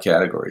broad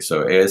category.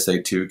 So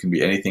ASA 2 can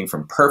be anything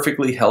from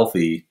perfectly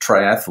healthy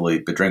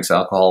triathlete but drinks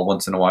alcohol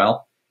once in a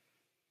while,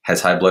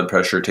 has high blood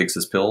pressure, takes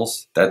his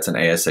pills. That's an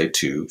ASA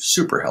 2,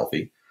 super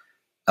healthy.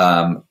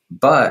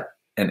 But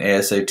an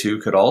ASA 2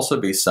 could also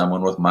be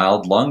someone with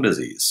mild lung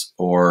disease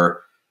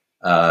or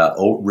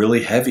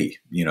really heavy,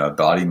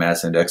 body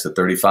mass index of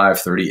 35,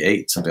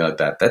 38, something like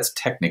that. That's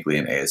technically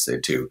an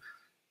ASA 2.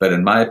 But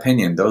in my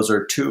opinion, those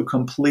are 2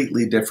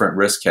 completely different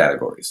risk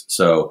categories.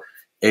 So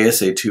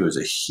ASA 2 is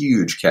a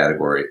huge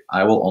category.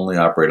 I will only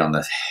operate on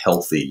the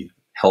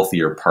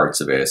healthier parts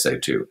of ASA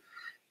 2.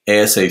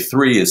 ASA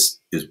 3 is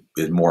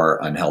more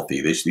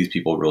unhealthy. These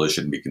people really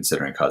shouldn't be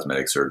considering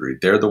cosmetic surgery.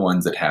 They're the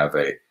ones that have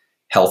a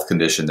health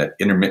condition that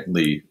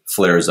intermittently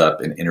flares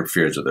up and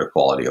interferes with their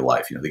quality of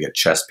life. They get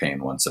chest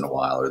pain once in a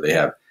while, or they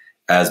have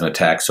asthma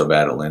attacks so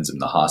bad it lands them in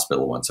the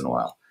hospital once in a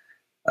while.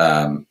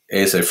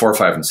 ASA 4,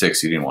 5, and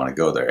 6, you didn't want to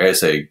go there.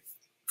 ASA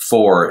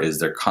 4 is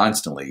they're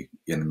constantly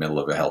in the middle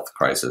of a health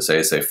crisis.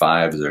 ASA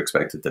 5 is they're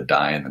expected to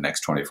die in the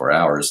next 24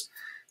 hours.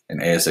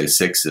 And ASA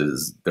 6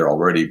 is they're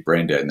already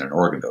brain dead and they're an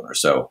organ donor.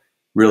 So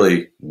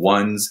really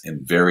 1s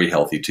and very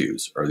healthy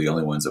 2s are the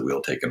only ones that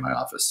we'll take in my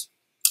office.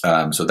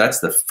 So that's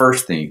the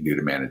first thing you can do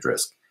to manage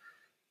risk.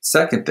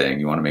 Second thing,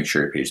 you want to make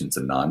sure your patient's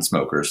a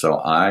non-smoker. So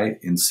I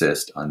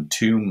insist on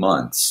 2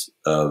 months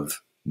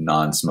of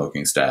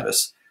non-smoking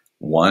status.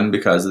 1,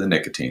 because of the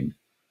nicotine.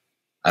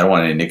 I don't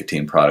want any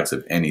nicotine products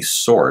of any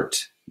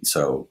sort.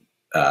 So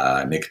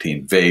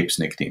nicotine vapes,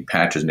 nicotine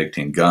patches,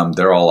 nicotine gum,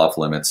 they're all off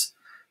limits.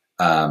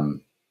 I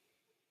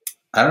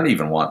don't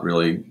even want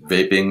really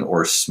vaping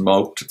or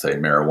smoked, say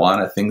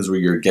marijuana, things where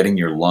you're getting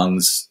your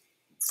lungs,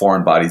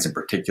 foreign bodies and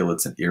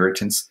particulates and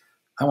irritants.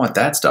 I want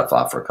that stuff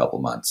off for a couple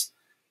months.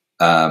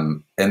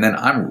 And then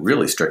I'm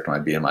really strict on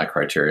my BMI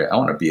criteria. I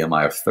want a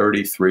BMI of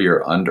 33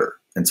 or under.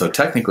 And so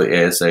technically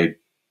ASA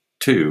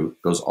 2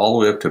 goes all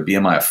the way up to a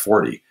BMI of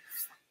 40.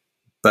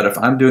 But if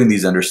I'm doing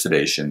these under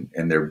sedation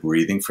and they're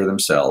breathing for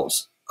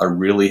themselves, a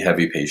really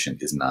heavy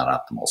patient is not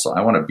optimal. So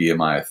I want a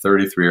BMI of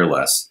 33 or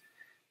less.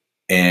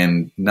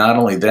 And not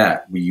only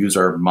that, we use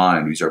our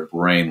mind, we use our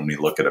brain when we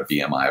look at a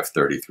BMI of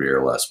 33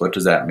 or less. What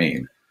does that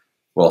mean?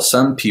 Well,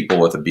 some people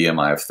with a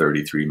BMI of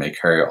 33 may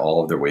carry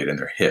all of their weight in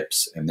their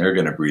hips, and they're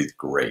going to breathe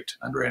great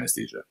under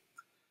anesthesia.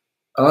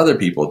 Other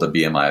people with a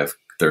BMI of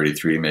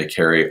 33 may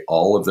carry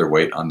all of their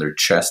weight on their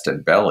chest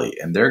and belly,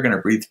 and they're going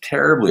to breathe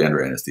terribly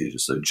under anesthesia.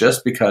 So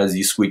just because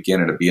you squeak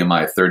in at a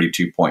BMI of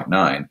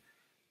 32.9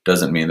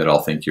 doesn't mean that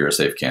I'll think you're a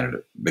safe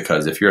candidate.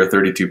 Because if you're a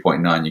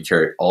 32.9, you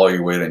carry all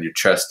your weight on your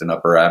chest and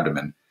upper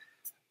abdomen,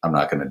 I'm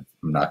not going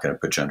to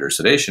put you under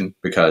sedation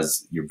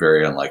because you're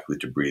very unlikely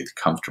to breathe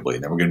comfortably.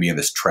 And then we're going to be in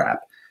this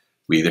trap.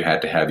 We either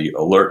had to have you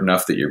alert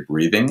enough that you're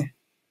breathing,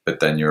 but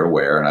then you're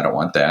aware, and I don't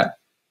want that,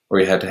 or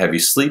we have to have you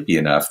sleepy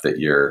enough that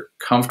you're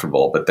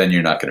comfortable, but then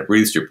you're not going to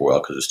breathe super well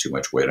because there's too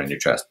much weight on your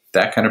chest.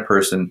 That kind of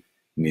person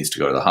needs to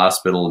go to the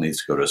hospital, needs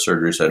to go to a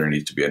surgery center,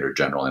 needs to be under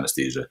general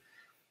anesthesia.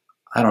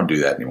 I don't do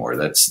that anymore.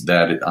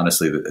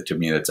 Honestly, to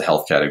me, that's a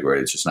health category.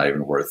 It's just not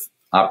even worth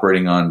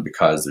operating on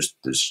because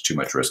there's too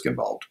much risk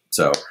involved.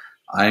 So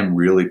I'm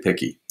really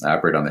picky. I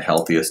operate on the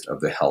healthiest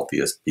of the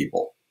healthiest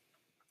people.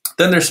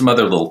 Then there's some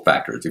other little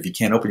factors. If you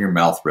can't open your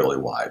mouth really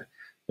wide,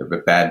 you have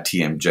a bad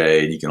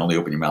TMJ and you can only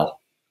open your mouth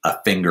a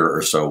finger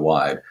or so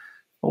wide,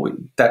 well,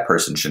 that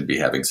person shouldn't be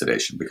having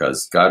sedation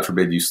because God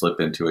forbid you slip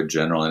into a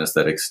general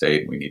anesthetic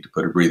state and we need to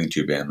put a breathing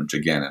tube in, which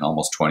again, in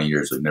almost 20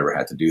 years, we've never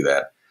had to do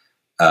that.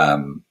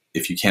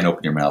 If you can't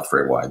open your mouth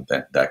very wide,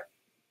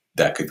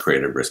 that could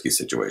create a risky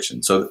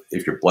situation. So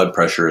if your blood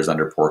pressure is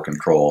under poor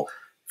control,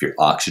 if your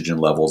oxygen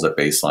levels at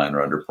baseline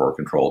are under poor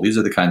control, these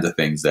are the kinds of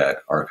things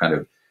that are kind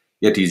of,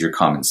 you have to use your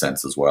common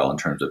sense as well in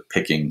terms of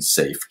picking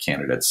safe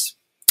candidates.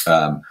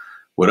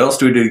 What else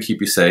do we do to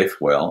keep you safe?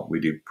 Well, we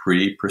do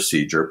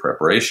pre-procedure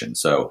preparation.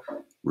 So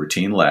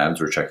routine labs,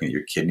 we're checking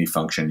your kidney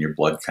function, your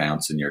blood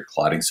counts, and your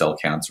clotting cell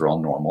counts are all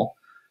normal.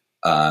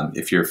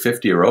 If you're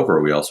 50 or over,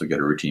 we also get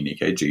a routine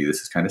EKG.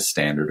 This is kind of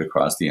standard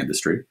across the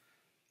industry.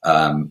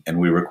 And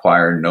we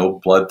require no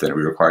blood thinner.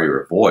 We require you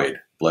to avoid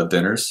blood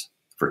thinners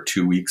for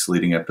 2 weeks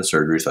leading up to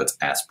surgery. So that's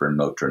aspirin,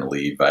 Motrin,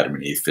 Aleve,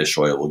 vitamin E, fish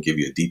oil. We'll give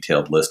you a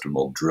detailed list and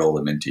we'll drill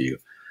them into you.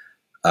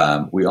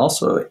 We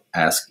also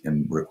ask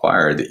and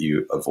require that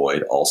you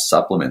avoid all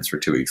supplements for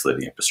 2 weeks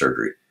leading up to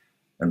surgery.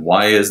 And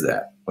why is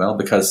that? Well,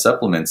 because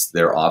supplements,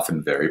 they're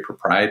often very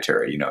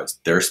proprietary. You know, it's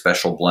their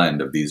special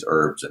blend of these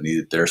herbs and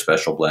their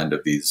special blend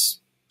of these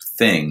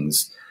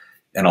things.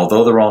 And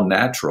although they're all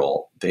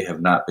natural, they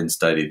have not been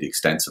studied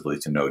extensively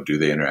to know, do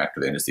they interact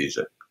with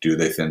anesthesia? Do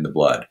they thin the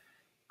blood?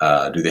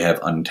 Do they have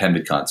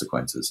unintended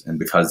consequences? And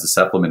because the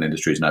supplement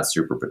industry is not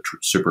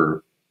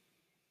super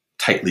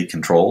tightly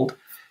controlled,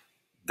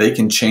 they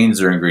can change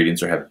their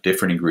ingredients or have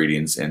different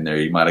ingredients in there.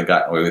 You might have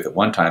gotten away with it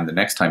one time. The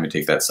next time you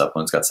take that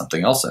supplement, it's got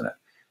something else in it.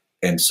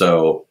 And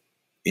so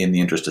in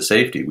the interest of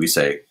safety, we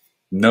say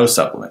no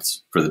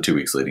supplements for the 2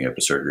 weeks leading up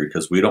to surgery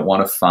because we don't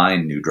want to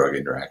find new drug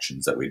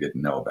interactions that we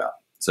didn't know about.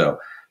 So it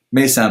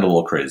may sound a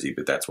little crazy,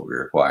 but that's what we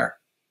require.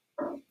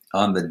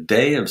 On the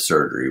day of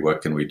surgery,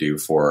 what can we do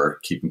for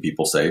keeping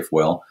people safe?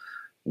 Well,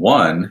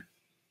 one,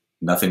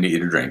 nothing to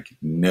eat or drink.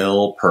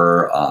 Nil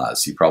per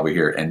Oz. You probably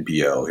hear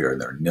NPO here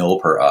and there. Nil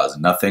per Oz.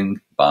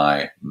 Nothing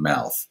by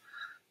mouth.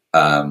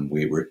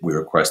 We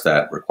require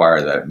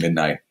that at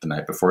midnight the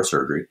night before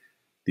surgery.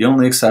 The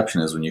only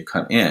exception is when you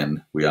come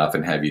in, we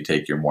often have you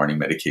take your morning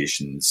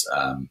medications,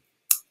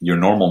 your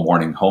normal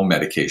morning home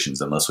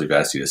medications. Unless we've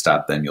asked you to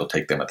stop them, you'll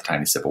take them with a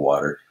tiny sip of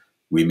water.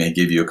 We may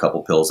give you a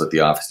couple pills at the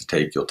office to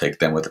take. You'll take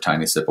them with a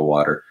tiny sip of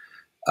water.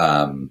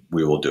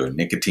 We will do a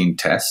nicotine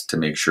test to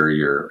make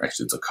sure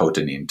actually it's a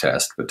cotinine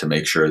test, but to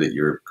make sure that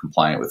you're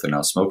compliant with the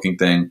no smoking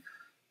thing.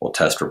 We'll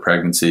test for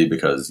pregnancy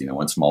because,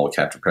 one small will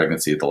capture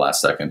pregnancy at the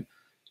last second.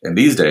 And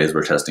these days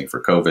we're testing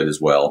for COVID as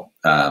well.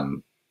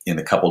 In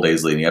the couple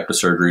days leading up to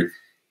surgery,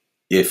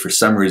 if for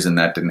some reason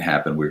that didn't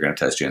happen, we're going to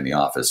test you in the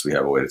office. We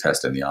have a way to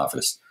test in the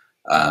office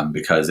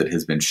because it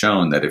has been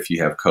shown that if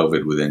you have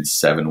COVID within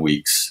 7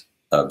 weeks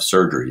of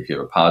surgery, if you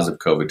have a positive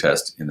COVID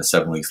test in the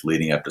 7 weeks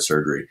leading up to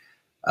surgery,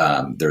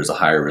 there's a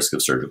higher risk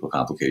of surgical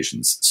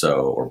complications,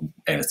 or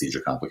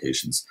anesthesia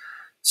complications.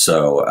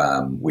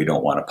 So we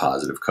don't want a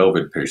positive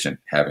COVID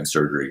patient having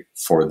surgery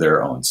for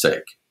their own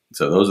sake.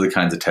 So those are the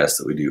kinds of tests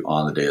that we do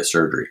on the day of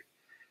surgery.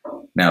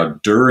 Now,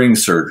 during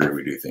surgery,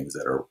 we do things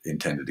that are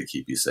intended to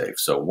keep you safe.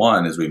 So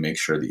one is we make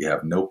sure that you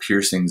have no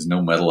piercings,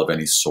 no metal of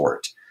any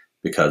sort,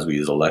 because we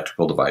use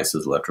electrical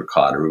devices,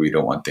 electrocautery. We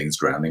don't want things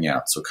drowning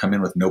out. So come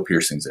in with no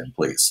piercings in,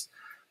 please.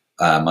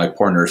 My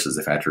poor nurses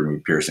have had to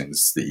remove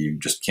piercings that you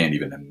just can't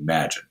even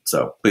imagine.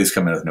 So please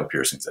come in with no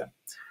piercings in.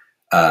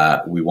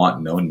 We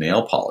want no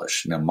nail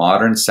polish. Now,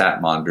 modern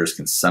SAT monitors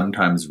can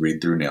sometimes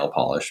read through nail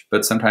polish,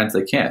 but sometimes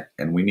they can't.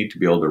 And we need to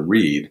be able to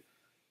read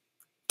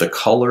the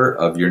color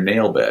of your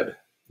nail bed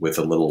with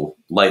a little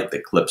light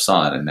that clips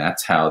on. And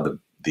that's how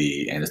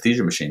the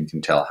anesthesia machine can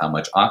tell how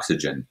much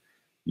oxygen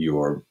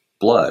your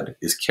blood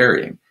is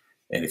carrying.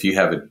 And if you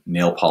have a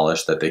nail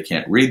polish that they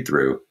can't read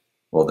through,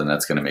 well, then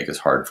that's going to make it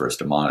hard for us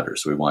to monitor.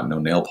 So we want no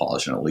nail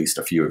polish in at least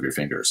a few of your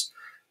fingers.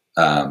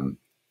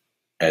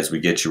 As we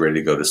get you ready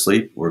to go to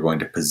sleep, we're going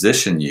to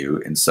position you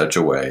in such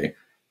a way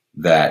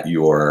that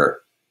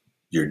your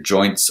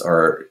joints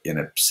are in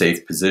a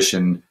safe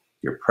position,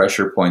 your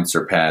pressure points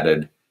are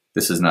padded.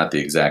 This is not the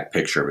exact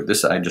picture, but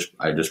this I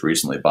just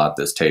recently bought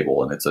this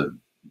table, and it's a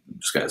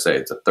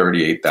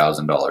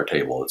 $38,000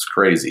 table. It's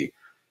crazy,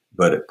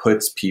 but it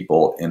puts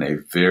people in a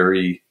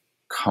very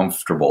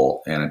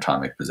comfortable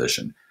anatomic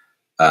position.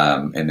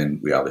 And then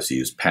we obviously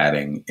use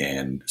padding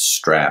and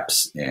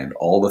straps and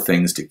all the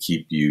things to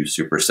keep you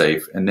super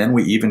safe. And then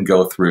we even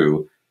go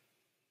through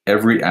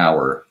every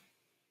hour.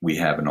 We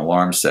have an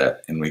alarm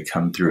set, and we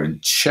come through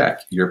and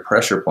check your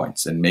pressure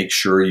points and make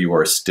sure you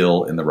are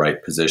still in the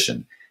right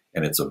position.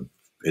 And it's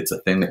a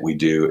thing that we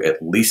do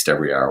at least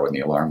every hour when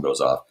the alarm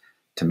goes off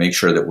to make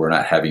sure that we're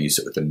not having you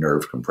sit with a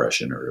nerve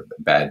compression or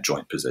a bad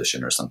joint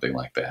position or something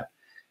like that.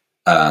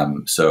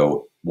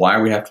 So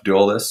why we have to do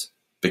all this?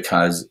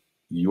 Because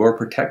your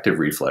protective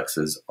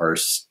reflexes are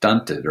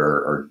stunted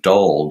or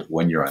dulled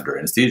when you're under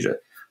anesthesia.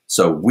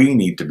 So we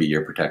need to be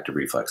your protective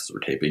reflexes.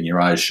 We're taping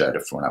your eyes shut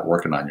if we're not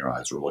working on your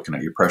eyes. We're looking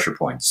at your pressure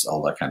points,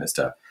 all that kind of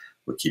stuff.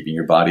 We're keeping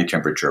your body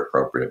temperature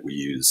appropriate. We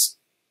use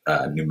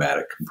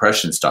pneumatic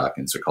compression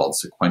stockings. They're called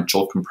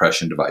sequential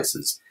compression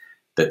devices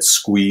that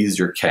squeeze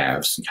your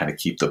calves and kind of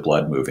keep the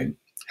blood moving,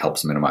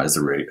 helps minimize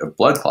the rate of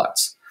blood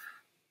clots.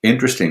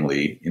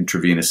 Interestingly,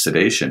 intravenous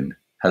sedation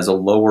has a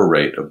lower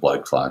rate of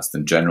blood clots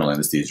than general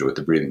anesthesia with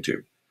the breathing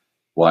tube.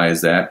 Why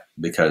is that?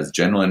 Because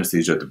general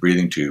anesthesia with the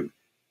breathing tube,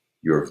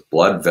 your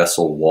blood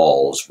vessel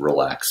walls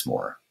relax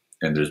more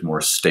and there's more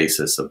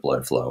stasis of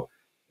blood flow.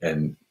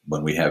 And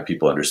when we have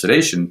people under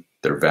sedation,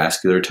 their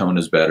vascular tone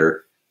is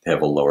better. They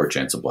have a lower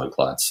chance of blood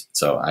clots.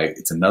 So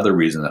it's another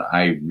reason that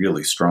I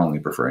really strongly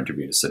prefer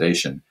intravenous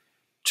sedation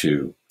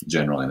to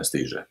general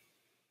anesthesia.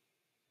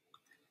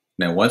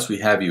 Now, once we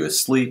have you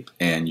asleep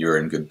and you're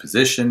in good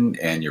position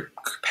and you're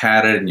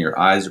padded and your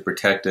eyes are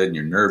protected and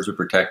your nerves are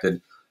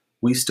protected,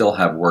 we still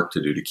have work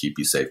to do to keep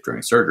you safe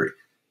during surgery.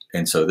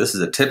 And so this is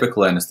a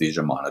typical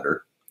anesthesia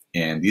monitor.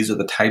 And these are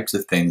the types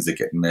of things that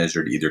get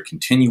measured either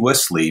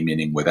continuously,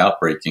 meaning without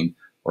breaking,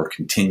 or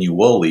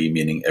continually,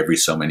 meaning every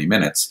so many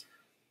minutes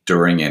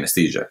during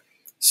anesthesia.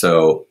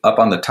 So up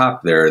on the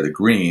top there, the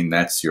green,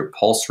 that's your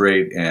pulse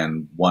rate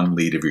and 1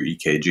 lead of your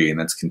EKG, and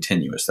that's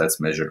continuous. That's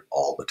measured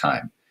all the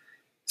time.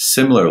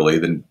 Similarly,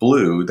 the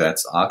blue,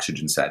 that's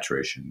oxygen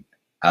saturation.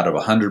 Out of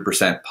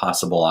 100%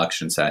 possible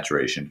oxygen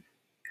saturation,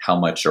 how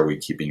much are we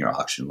keeping your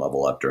oxygen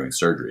level up during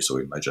surgery? So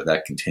we measure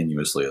that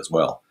continuously as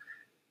well.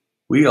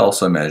 We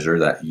also measure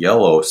that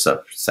yellow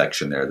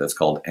subsection there that's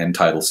called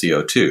end-tidal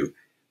CO2.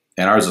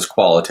 And ours is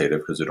qualitative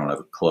because we don't have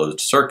a closed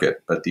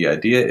circuit. But the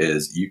idea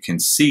is you can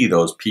see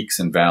those peaks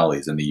and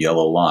valleys in the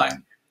yellow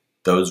line.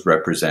 Those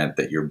represent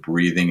that you're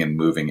breathing and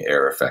moving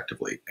air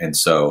effectively. And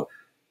so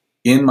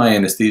in my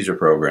anesthesia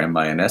program,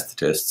 my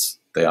anesthetists,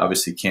 they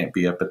obviously can't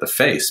be up at the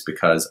face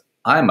because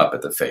I'm up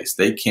at the face.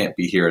 They can't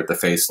be here at the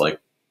face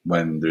like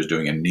when there's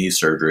doing a knee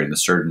surgery and the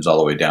surgeon's all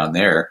the way down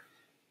there.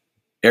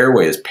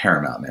 Airway is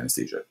paramount in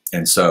anesthesia.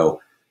 And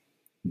so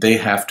they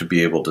have to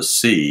be able to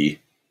see,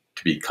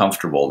 to be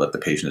comfortable that the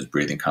patient is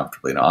breathing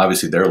comfortably. Now,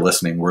 obviously they're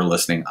listening, we're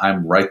listening.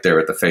 I'm right there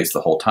at the face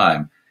the whole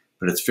time,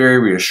 but it's very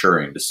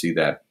reassuring to see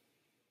that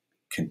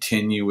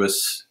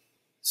continuous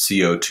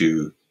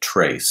CO2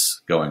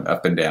 trace going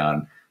up and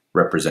down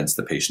represents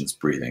the patient's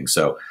breathing.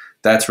 So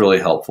that's really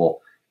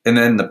helpful. And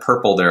then the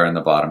purple there in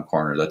the bottom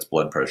corner, that's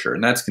blood pressure,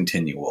 and that's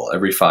continual.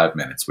 Every 5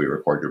 minutes, we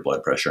record your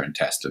blood pressure and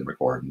test and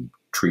record and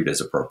treat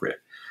as appropriate.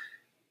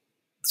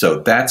 So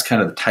that's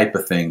kind of the type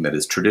of thing that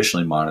is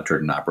traditionally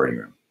monitored in an operating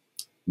room.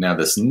 Now,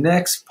 this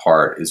next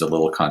part is a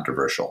little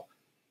controversial.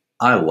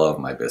 I love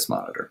my BIS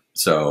monitor.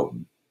 So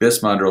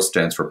BIS monitor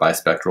stands for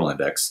bispectral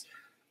index.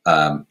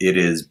 It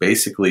is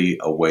basically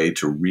a way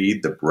to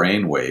read the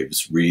brain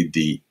waves, read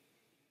the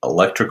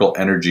electrical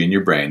energy in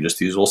your brain. Just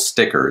these little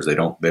stickers. They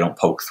don't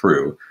poke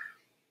through,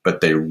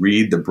 but they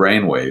read the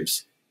brain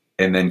waves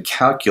and then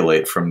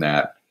calculate from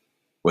that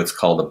what's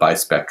called a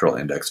bispectral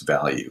index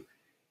value.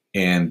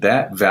 And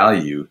that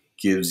value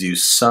gives you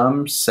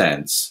some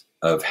sense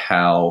of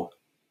how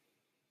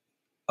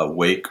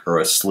awake or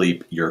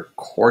asleep your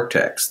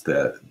cortex,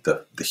 the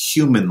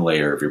human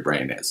layer of your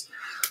brain is.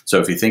 So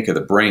if you think of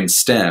the brain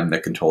stem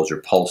that controls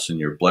your pulse and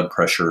your blood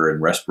pressure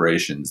and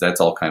respirations, that's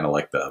all kind of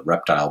like the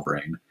reptile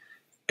brain.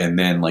 And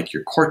then like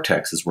your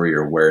cortex is where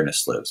your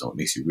awareness lives and what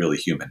makes you really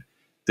human.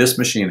 This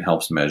machine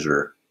helps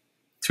measure,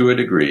 to a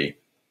degree,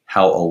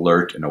 how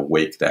alert and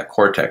awake that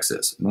cortex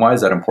is. And why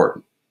is that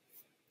important?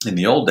 In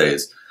the old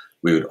days,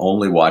 we would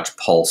only watch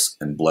pulse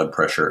and blood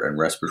pressure and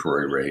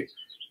respiratory rate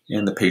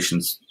and the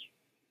patient's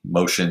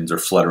motions or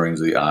flutterings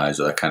of the eyes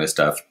or that kind of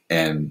stuff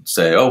and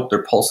say, oh,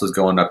 their pulse is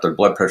going up, their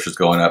blood pressure is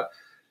going up,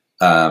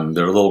 they're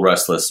a little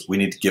restless, we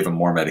need to give them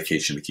more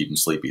medication to keep them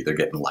sleepy, they're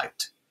getting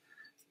light.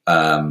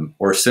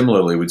 Or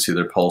similarly, we'd see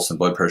their pulse and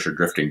blood pressure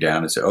drifting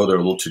down and say, oh, they're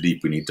a little too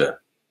deep, we need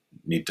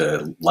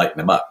to lighten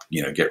them up,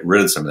 get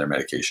rid of some of their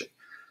medication.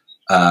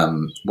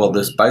 Well,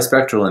 this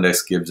bispectral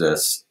index gives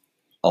us,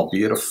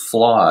 albeit a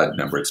flawed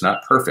number, it's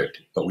not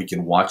perfect, but we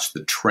can watch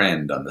the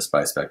trend on this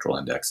bispectral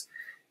index.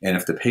 And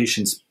if the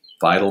patient's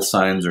vital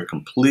signs are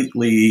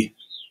completely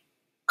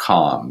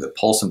calm, the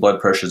pulse and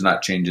blood pressure is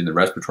not changing, the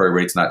respiratory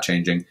rate's not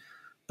changing,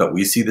 but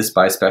we see this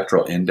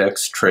bispectral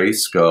index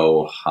trace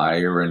go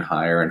higher and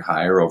higher and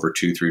higher over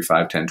 2, 3,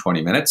 5, 10,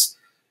 20 minutes,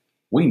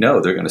 we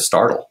know they're going to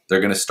startle. They're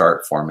going to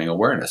start forming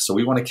awareness. So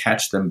we want to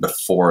catch them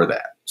before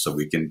that so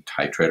we can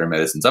titrate our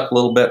medicines up a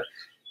little bit,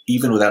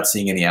 even without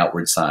seeing any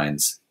outward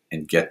signs,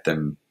 and get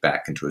them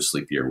back into a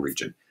sleepier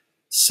region.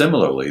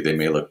 Similarly, they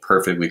may look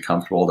perfectly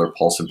comfortable, their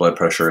pulse and blood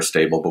pressure are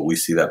stable, but we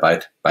see that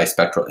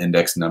bispectral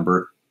index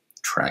number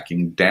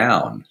tracking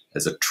down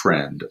as a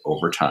trend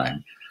over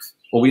time.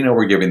 Well, we know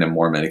we're giving them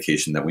more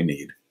medication than we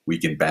need. We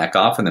can back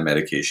off on the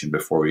medication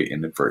before we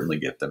inadvertently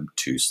get them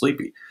too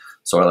sleepy.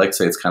 So I like to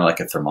say it's kind of like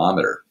a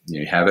thermometer.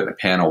 You have it in a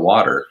pan of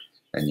water,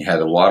 and you have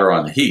the water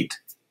on the heat.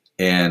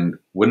 And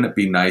wouldn't it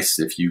be nice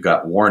if you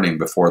got warning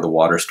before the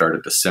water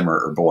started to simmer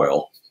or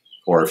boil?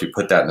 Or if you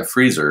put that in the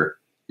freezer,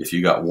 if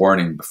you got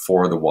warning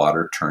before the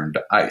water turned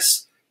to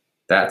ice?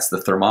 That's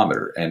the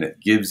thermometer. And it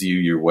gives you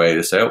your way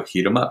to say, oh,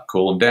 heat them up,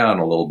 cool them down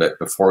a little bit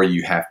before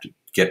you have to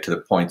get to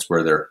the points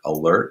where they're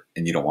alert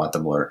and you don't want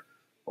them alert,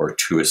 or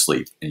too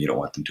asleep and you don't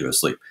want them too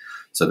asleep.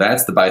 So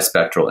that's the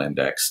bispectral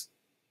index.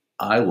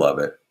 I love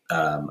it.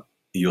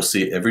 You'll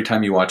see every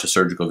time you watch a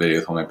surgical video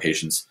with one of my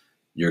patients,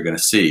 you're going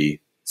to see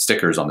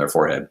stickers on their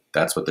forehead.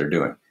 That's what they're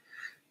doing.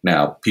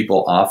 Now,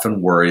 people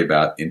often worry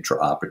about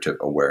intraoperative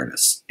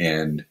awareness.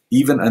 And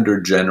even under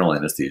general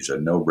anesthesia,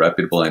 no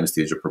reputable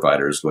anesthesia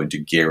provider is going to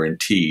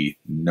guarantee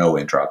no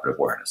intraoperative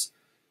awareness.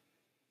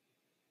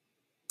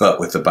 But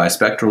with the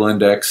bispectral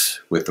index,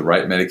 with the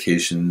right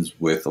medications,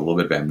 with a little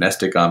bit of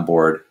amnestic on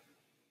board,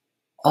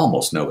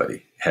 almost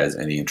nobody has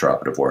any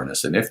intraoperative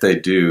awareness. And if they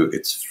do,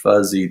 it's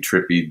fuzzy,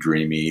 trippy,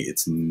 dreamy.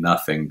 It's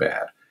nothing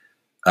bad.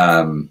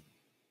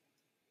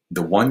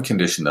 The one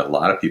condition that a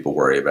lot of people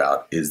worry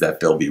about is that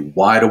they'll be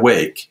wide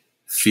awake,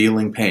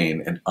 feeling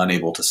pain, and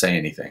unable to say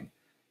anything.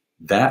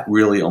 That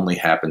really only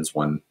happens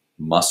when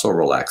muscle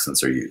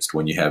relaxants are used.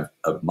 When you have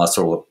a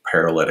muscle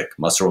paralytic,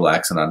 muscle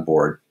relaxant on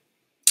board,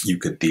 you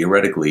could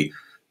theoretically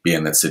be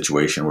in that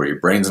situation where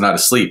your brain's not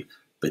asleep,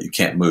 but you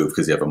can't move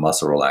because you have a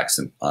muscle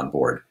relaxant on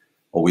board.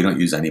 Well, we don't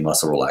use any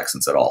muscle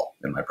relaxants at all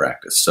in my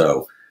practice.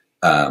 So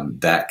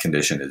that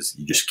condition is,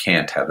 you just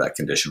can't have that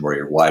condition where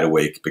you're wide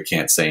awake but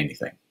can't say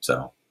anything.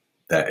 So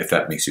that, if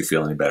that makes you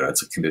feel any better,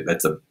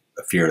 that's a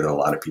fear that a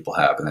lot of people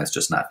have, and that's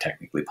just not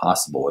technically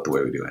possible with the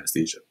way we do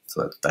anesthesia.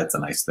 So that's a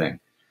nice thing.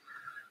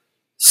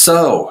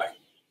 So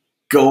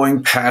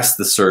going past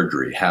the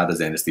surgery, how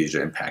does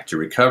anesthesia impact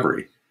your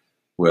recovery?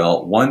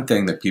 Well, one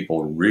thing that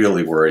people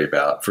really worry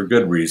about, for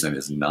good reason,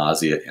 is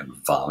nausea and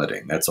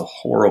vomiting. That's a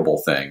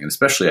horrible thing, and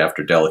especially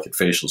after delicate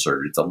facial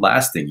surgery, it's the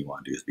last thing you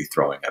want to do is be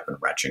throwing up and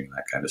retching and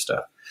that kind of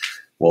stuff.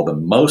 Well, the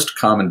most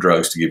common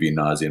drugs to give you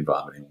nausea and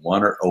vomiting,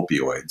 one are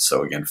opioids.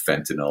 So again,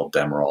 fentanyl,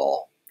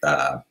 Demerol,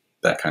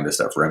 that kind of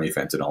stuff,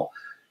 remifentanil.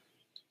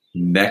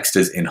 Next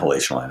is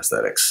inhalational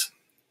anesthetics.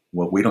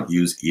 Well, we don't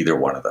use either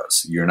one of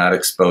those. You're not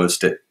exposed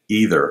to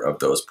either of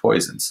those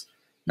poisons.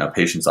 Now,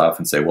 patients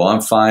often say, well,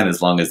 I'm fine as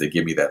long as they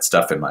give me that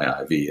stuff in my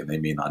IV, and they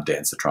mean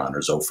ondansetron or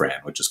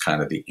Zofran, which is kind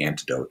of the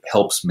antidote,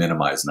 helps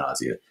minimize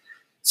nausea.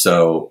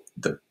 So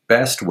the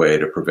best way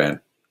to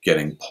prevent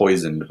getting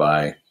poisoned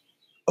by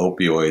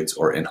opioids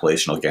or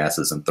inhalational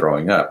gases and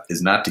throwing up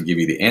is not to give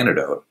you the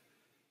antidote.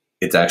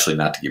 It's actually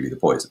not to give you the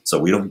poison. So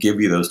we don't give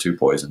you those two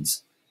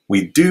poisons.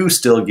 We do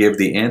still give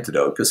the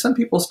antidote because some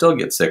people still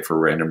get sick for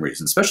random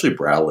reasons, especially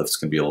brow lifts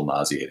can be a little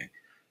nauseating.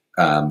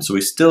 So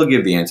we still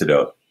give the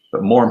antidote.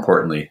 But more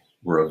importantly,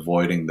 we're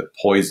avoiding the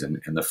poison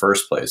in the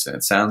first place. And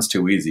it sounds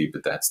too easy,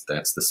 but that's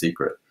the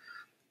secret.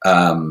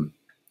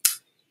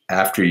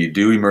 After you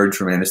do emerge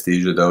from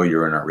anesthesia, though,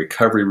 you're in our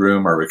recovery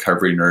room. Our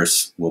recovery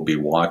nurse will be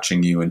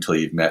watching you until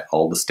you've met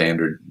all the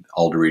standard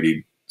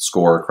Alderete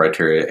score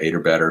criteria, 8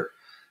 or better.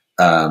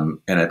 And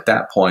at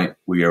that point,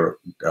 we are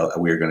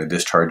going to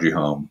discharge you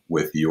home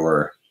with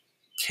your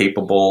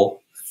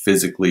capable,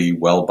 physically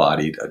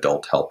well-bodied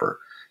adult helper.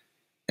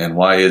 And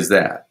why is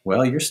that?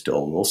 Well, you're still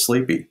a little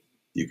sleepy.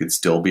 You could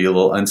still be a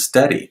little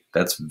unsteady.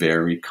 That's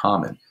very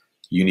common.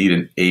 You need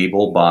an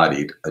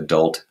able-bodied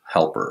adult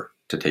helper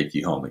to take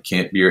you home. It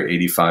can't be your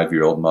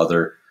 85-year-old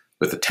mother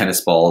with the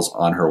tennis balls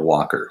on her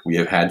walker. We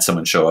have had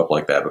someone show up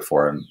like that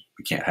before, and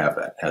we can't have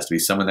that. It has to be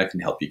someone that can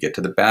help you get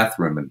to the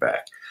bathroom and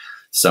back,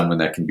 someone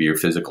that can be your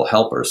physical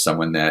helper,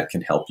 someone that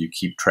can help you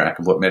keep track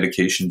of what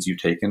medications you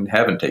take and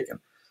haven't taken,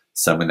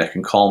 someone that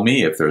can call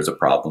me if there's a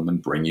problem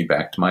and bring you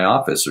back to my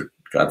office, or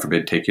God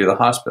forbid, take you to the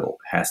hospital.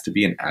 It has to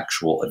be an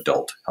actual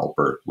adult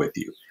helper with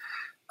you.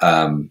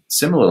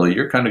 Similarly,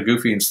 you're kind of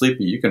goofy and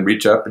sleepy. You can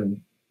reach up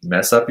and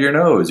mess up your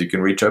nose. You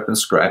can reach up and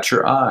scratch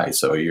your eye.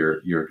 So you're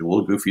a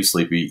little goofy,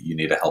 sleepy. You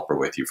need a helper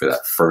with you for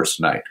that first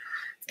night.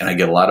 And I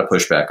get a lot of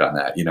pushback on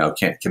that. You know,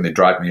 can they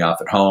drop me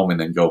off at home and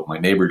then go, my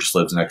neighbor just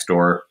lives next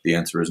door? The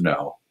answer is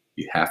no.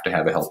 You have to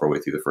have a helper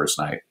with you the first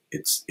night.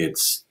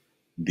 It's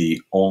the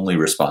only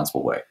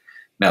responsible way.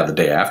 Now, the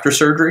day after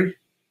surgery,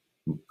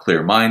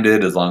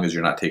 clear-minded, as long as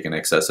you're not taking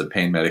excessive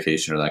pain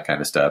medication or that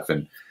kind of stuff.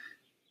 And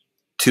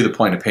to the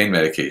point of pain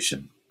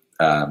medication,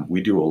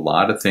 we do a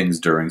lot of things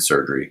during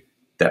surgery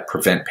that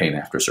prevent pain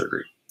after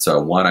surgery.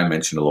 So one I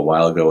mentioned a little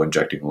while ago,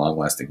 injecting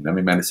long-lasting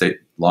numbing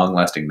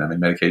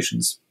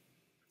medications.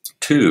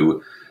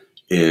 Two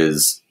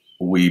is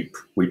we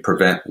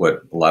prevent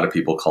what a lot of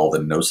people call the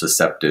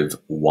nociceptive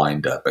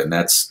wind-up, and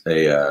that's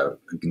a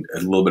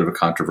little bit of a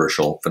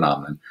controversial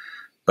phenomenon.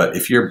 But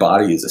if your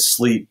body is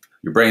asleep,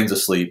 your brain's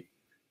asleep,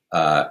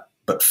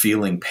 but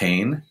feeling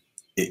pain,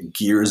 it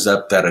gears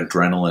up that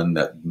adrenaline,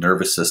 that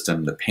nervous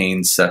system, the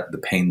pain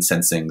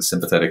sensing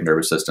sympathetic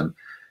nervous system,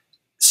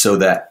 so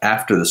that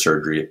after the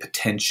surgery, it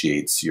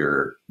potentiates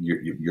your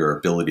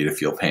ability to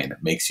feel pain.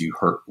 It makes you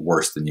hurt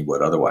worse than you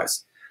would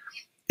otherwise.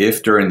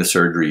 If during the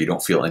surgery you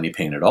don't feel any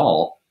pain at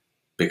all,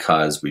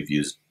 because we've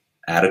used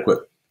adequate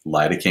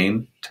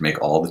lidocaine to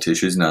make all the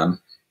tissues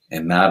numb.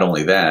 And not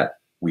only that,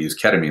 we use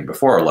ketamine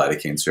before our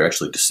lidocaine, so you're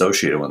actually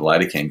dissociated when the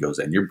lidocaine goes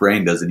in. Your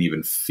brain doesn't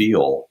even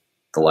feel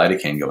the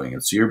lidocaine going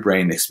in. So your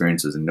brain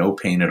experiences no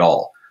pain at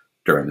all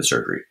during the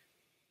surgery.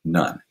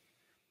 None.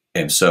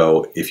 And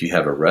so if you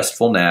have a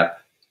restful nap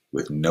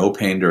with no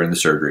pain during the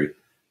surgery,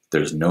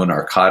 there's no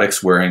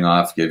narcotics wearing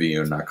off, giving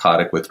you a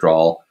narcotic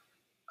withdrawal,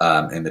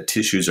 and the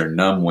tissues are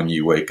numb when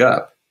you wake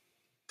up,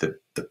 the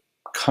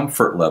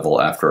comfort level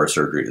after our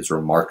surgery is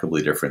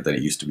remarkably different than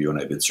it used to be when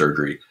I did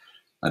surgery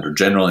under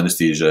general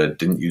anesthesia,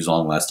 didn't use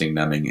long-lasting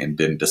numbing, and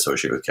didn't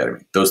dissociate with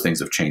ketamine. Those things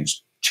have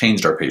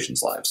changed our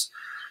patients' lives.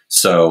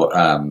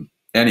 So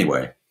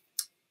anyway,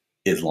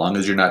 as long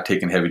as you're not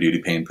taking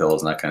heavy-duty pain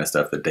pills and that kind of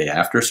stuff the day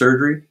after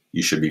surgery,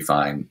 you should be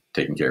fine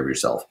taking care of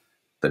yourself.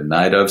 The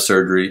night of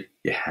surgery,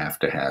 you have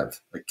to have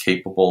a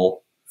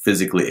capable,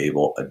 physically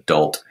able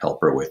adult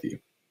helper with you.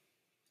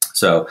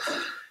 So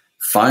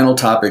final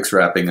topics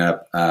wrapping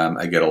up.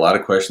 I get a lot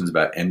of questions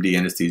about MD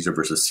anesthesia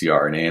versus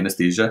CRNA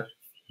anesthesia.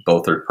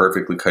 Both are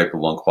perfectly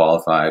capable and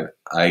qualified.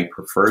 I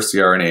prefer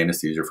CRNA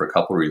anesthesia for a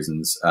couple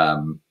reasons.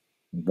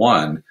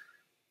 One,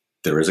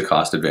 there is a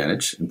cost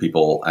advantage, and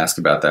people ask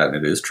about that, and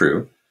it is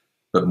true.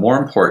 But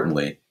more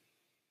importantly,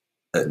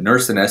 a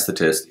nurse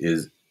anesthetist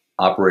is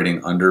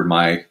operating under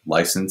my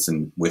license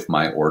and with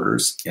my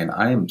orders, and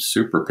I am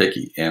super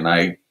picky. And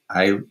I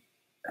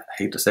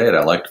hate to say it,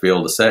 I like to be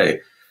able to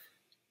say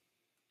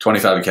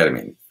 25 of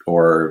ketamine,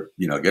 or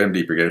get them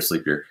deeper, get them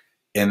sleepier.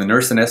 And the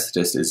nurse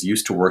anesthetist is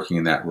used to working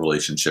in that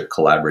relationship,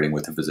 collaborating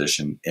with the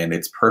physician, and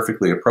it's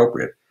perfectly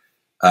appropriate.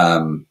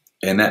 And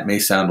that may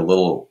sound a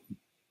little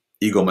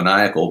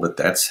egomaniacal, but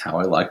that's how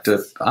I like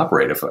to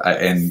operate.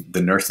 And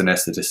the nurse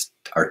anesthetists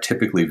are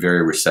typically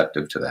very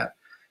receptive to that.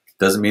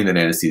 Doesn't mean that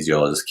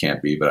anesthesiologists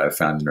can't be, but I've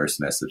found the nurse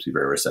anesthetists to be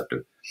very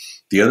receptive.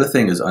 The other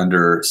thing is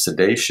under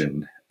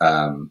sedation,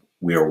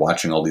 we are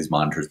watching all these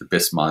monitors, the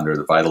BIS monitor,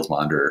 the vitals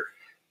monitor,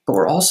 but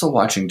we're also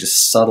watching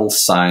just subtle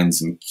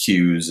signs and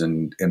cues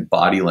and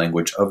body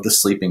language of the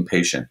sleeping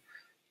patient.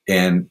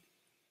 And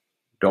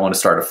don't want to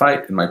start a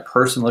fight. In my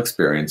personal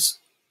experience,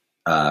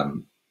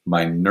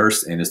 my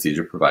nurse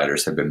anesthesia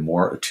providers have been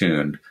more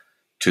attuned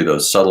to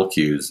those subtle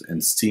cues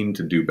and seem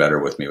to do better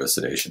with me with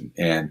sedation.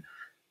 And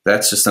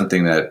that's just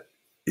something that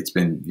it's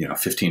been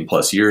 15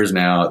 plus years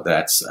now.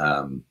 That's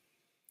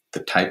the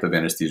type of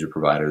anesthesia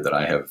provider that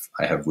I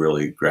have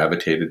really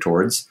gravitated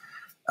towards.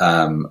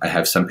 I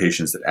have some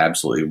patients that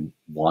absolutely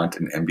want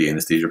an MD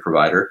anesthesia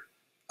provider.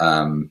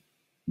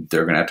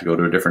 They're going to have to go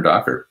to a different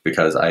doctor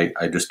because I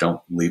just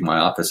don't leave my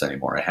office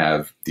anymore. I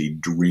have the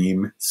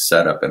dream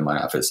setup in my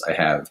office. I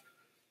have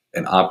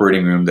an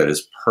operating room that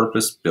is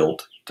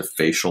purpose-built to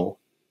facial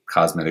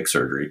cosmetic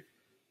surgery.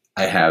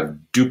 I have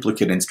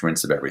duplicate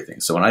instruments of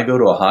everything. So when I go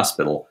to a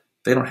hospital,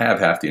 they don't have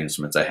half the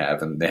instruments I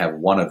have, and they have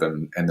one of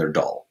them, and they're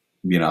dull.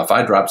 If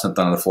I drop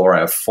something on the floor, I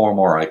have 4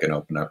 more I can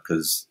open up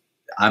because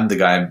I'm the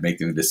guy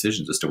making the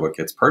decisions as to what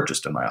gets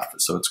purchased in my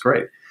office. So it's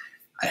great.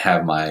 I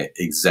have my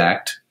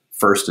exact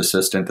first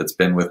assistant that's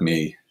been with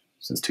me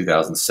since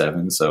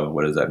 2007. So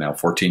what is that now?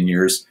 14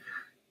 years.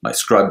 My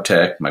scrub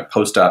tech, my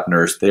post-op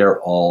nurse, they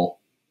are all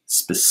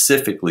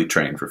specifically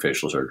trained for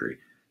facial surgery.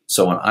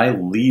 So when I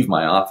leave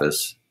my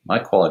office, my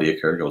quality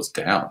of care goes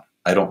down.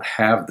 I don't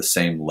have the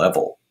same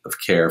level of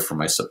care for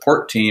my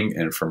support team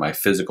and for my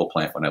physical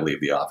plant when I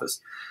leave the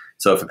office.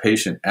 So if a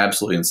patient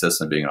absolutely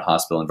insists on being in a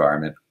hospital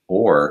environment,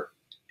 or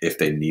if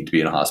they need to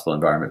be in a hospital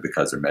environment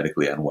because they're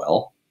medically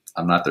unwell,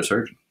 I'm not their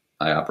surgeon.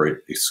 I operate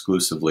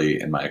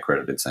exclusively in my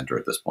accredited center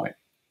at this point,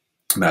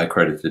 my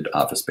accredited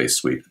office-based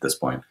suite at this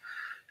point.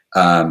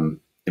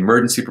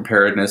 Emergency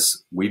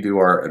preparedness, we do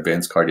our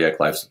advanced cardiac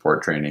life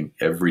support training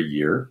every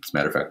year. As a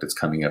matter of fact, it's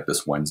coming up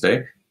this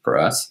Wednesday for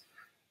us.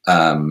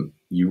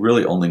 You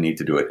really only need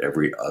to do it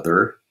every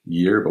other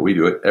year, but we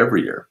do it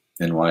every year.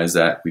 And why is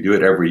that? We do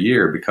it every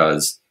year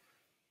because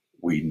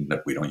we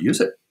don't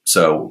use it.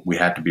 So we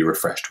have to be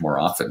refreshed more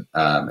often.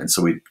 And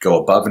so we go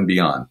above and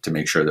beyond to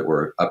make sure that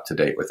we're up to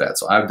date with that.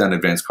 So I've done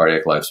advanced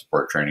cardiac life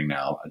support training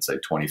now, I'd say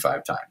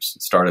 25 times.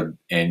 It started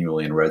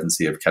annually in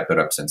residency. I've kept it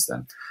up since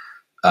then.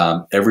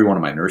 Every one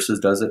of my nurses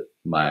does it.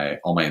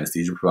 All my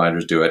anesthesia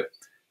providers do it.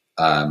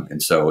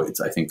 And so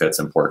I think that's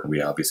important.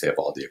 We obviously have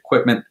all the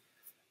equipment.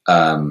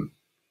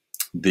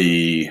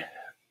 The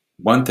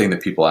one thing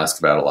that people ask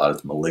about a lot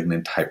is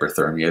malignant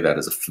hyperthermia. That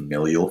is a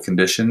familial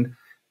condition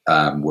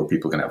where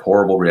people can have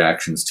horrible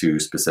reactions to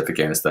specific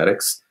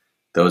anesthetics.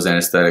 Those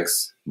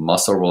anesthetics,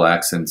 muscle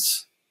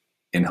relaxants,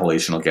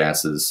 inhalational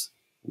gases,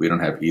 we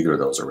don't have either of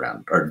those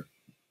around, or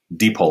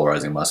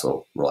depolarizing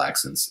muscle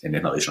relaxants and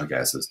inhalational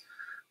gases.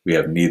 We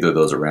have neither of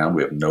those around.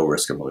 We have no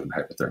risk of malignant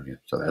hyperthermia.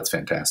 So that's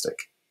fantastic.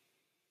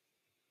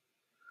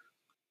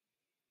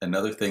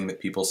 Another thing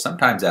that people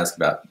sometimes ask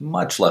about,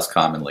 much less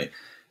commonly,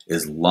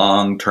 is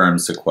long-term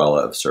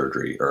sequela of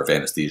surgery or of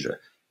anesthesia.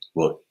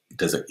 Well,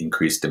 does it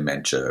increase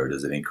dementia, or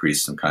does it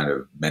increase some kind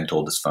of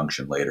mental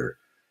dysfunction later?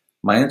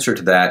 My answer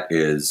to that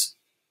is,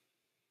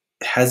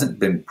 it hasn't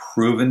been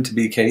proven to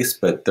be the case,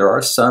 but there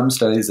are some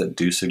studies that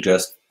do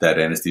suggest that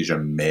anesthesia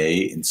may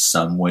in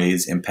some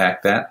ways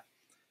impact that.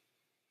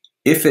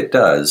 If it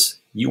does,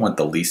 you want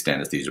the least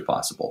anesthesia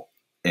possible.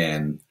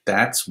 And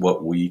that's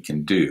what we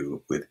can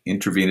do with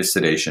intravenous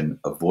sedation,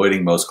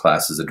 avoiding most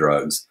classes of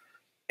drugs,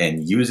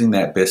 and using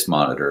that BIS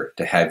monitor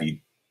to have you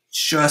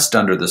just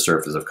under the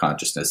surface of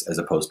consciousness as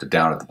opposed to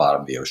down at the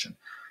bottom of the ocean.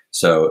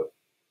 So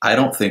I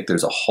don't think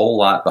there's a whole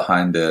lot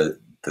behind the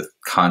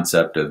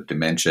concept of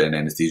dementia and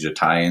anesthesia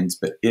tie-ins,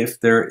 but if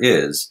there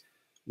is,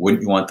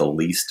 wouldn't you want the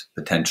least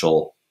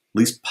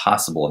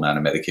possible amount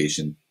of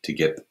medication to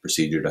get the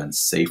procedure done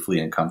safely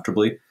and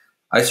comfortably?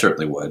 I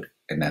certainly would,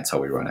 and that's how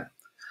we run it.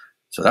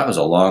 So that was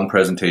a long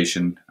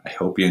presentation. I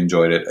hope you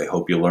enjoyed it. I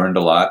hope you learned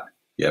a lot.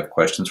 If you have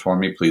questions for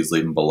me, please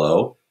leave them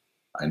below.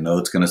 I know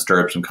it's going to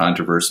stir up some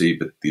controversy,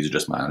 but these are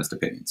just my honest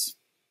opinions.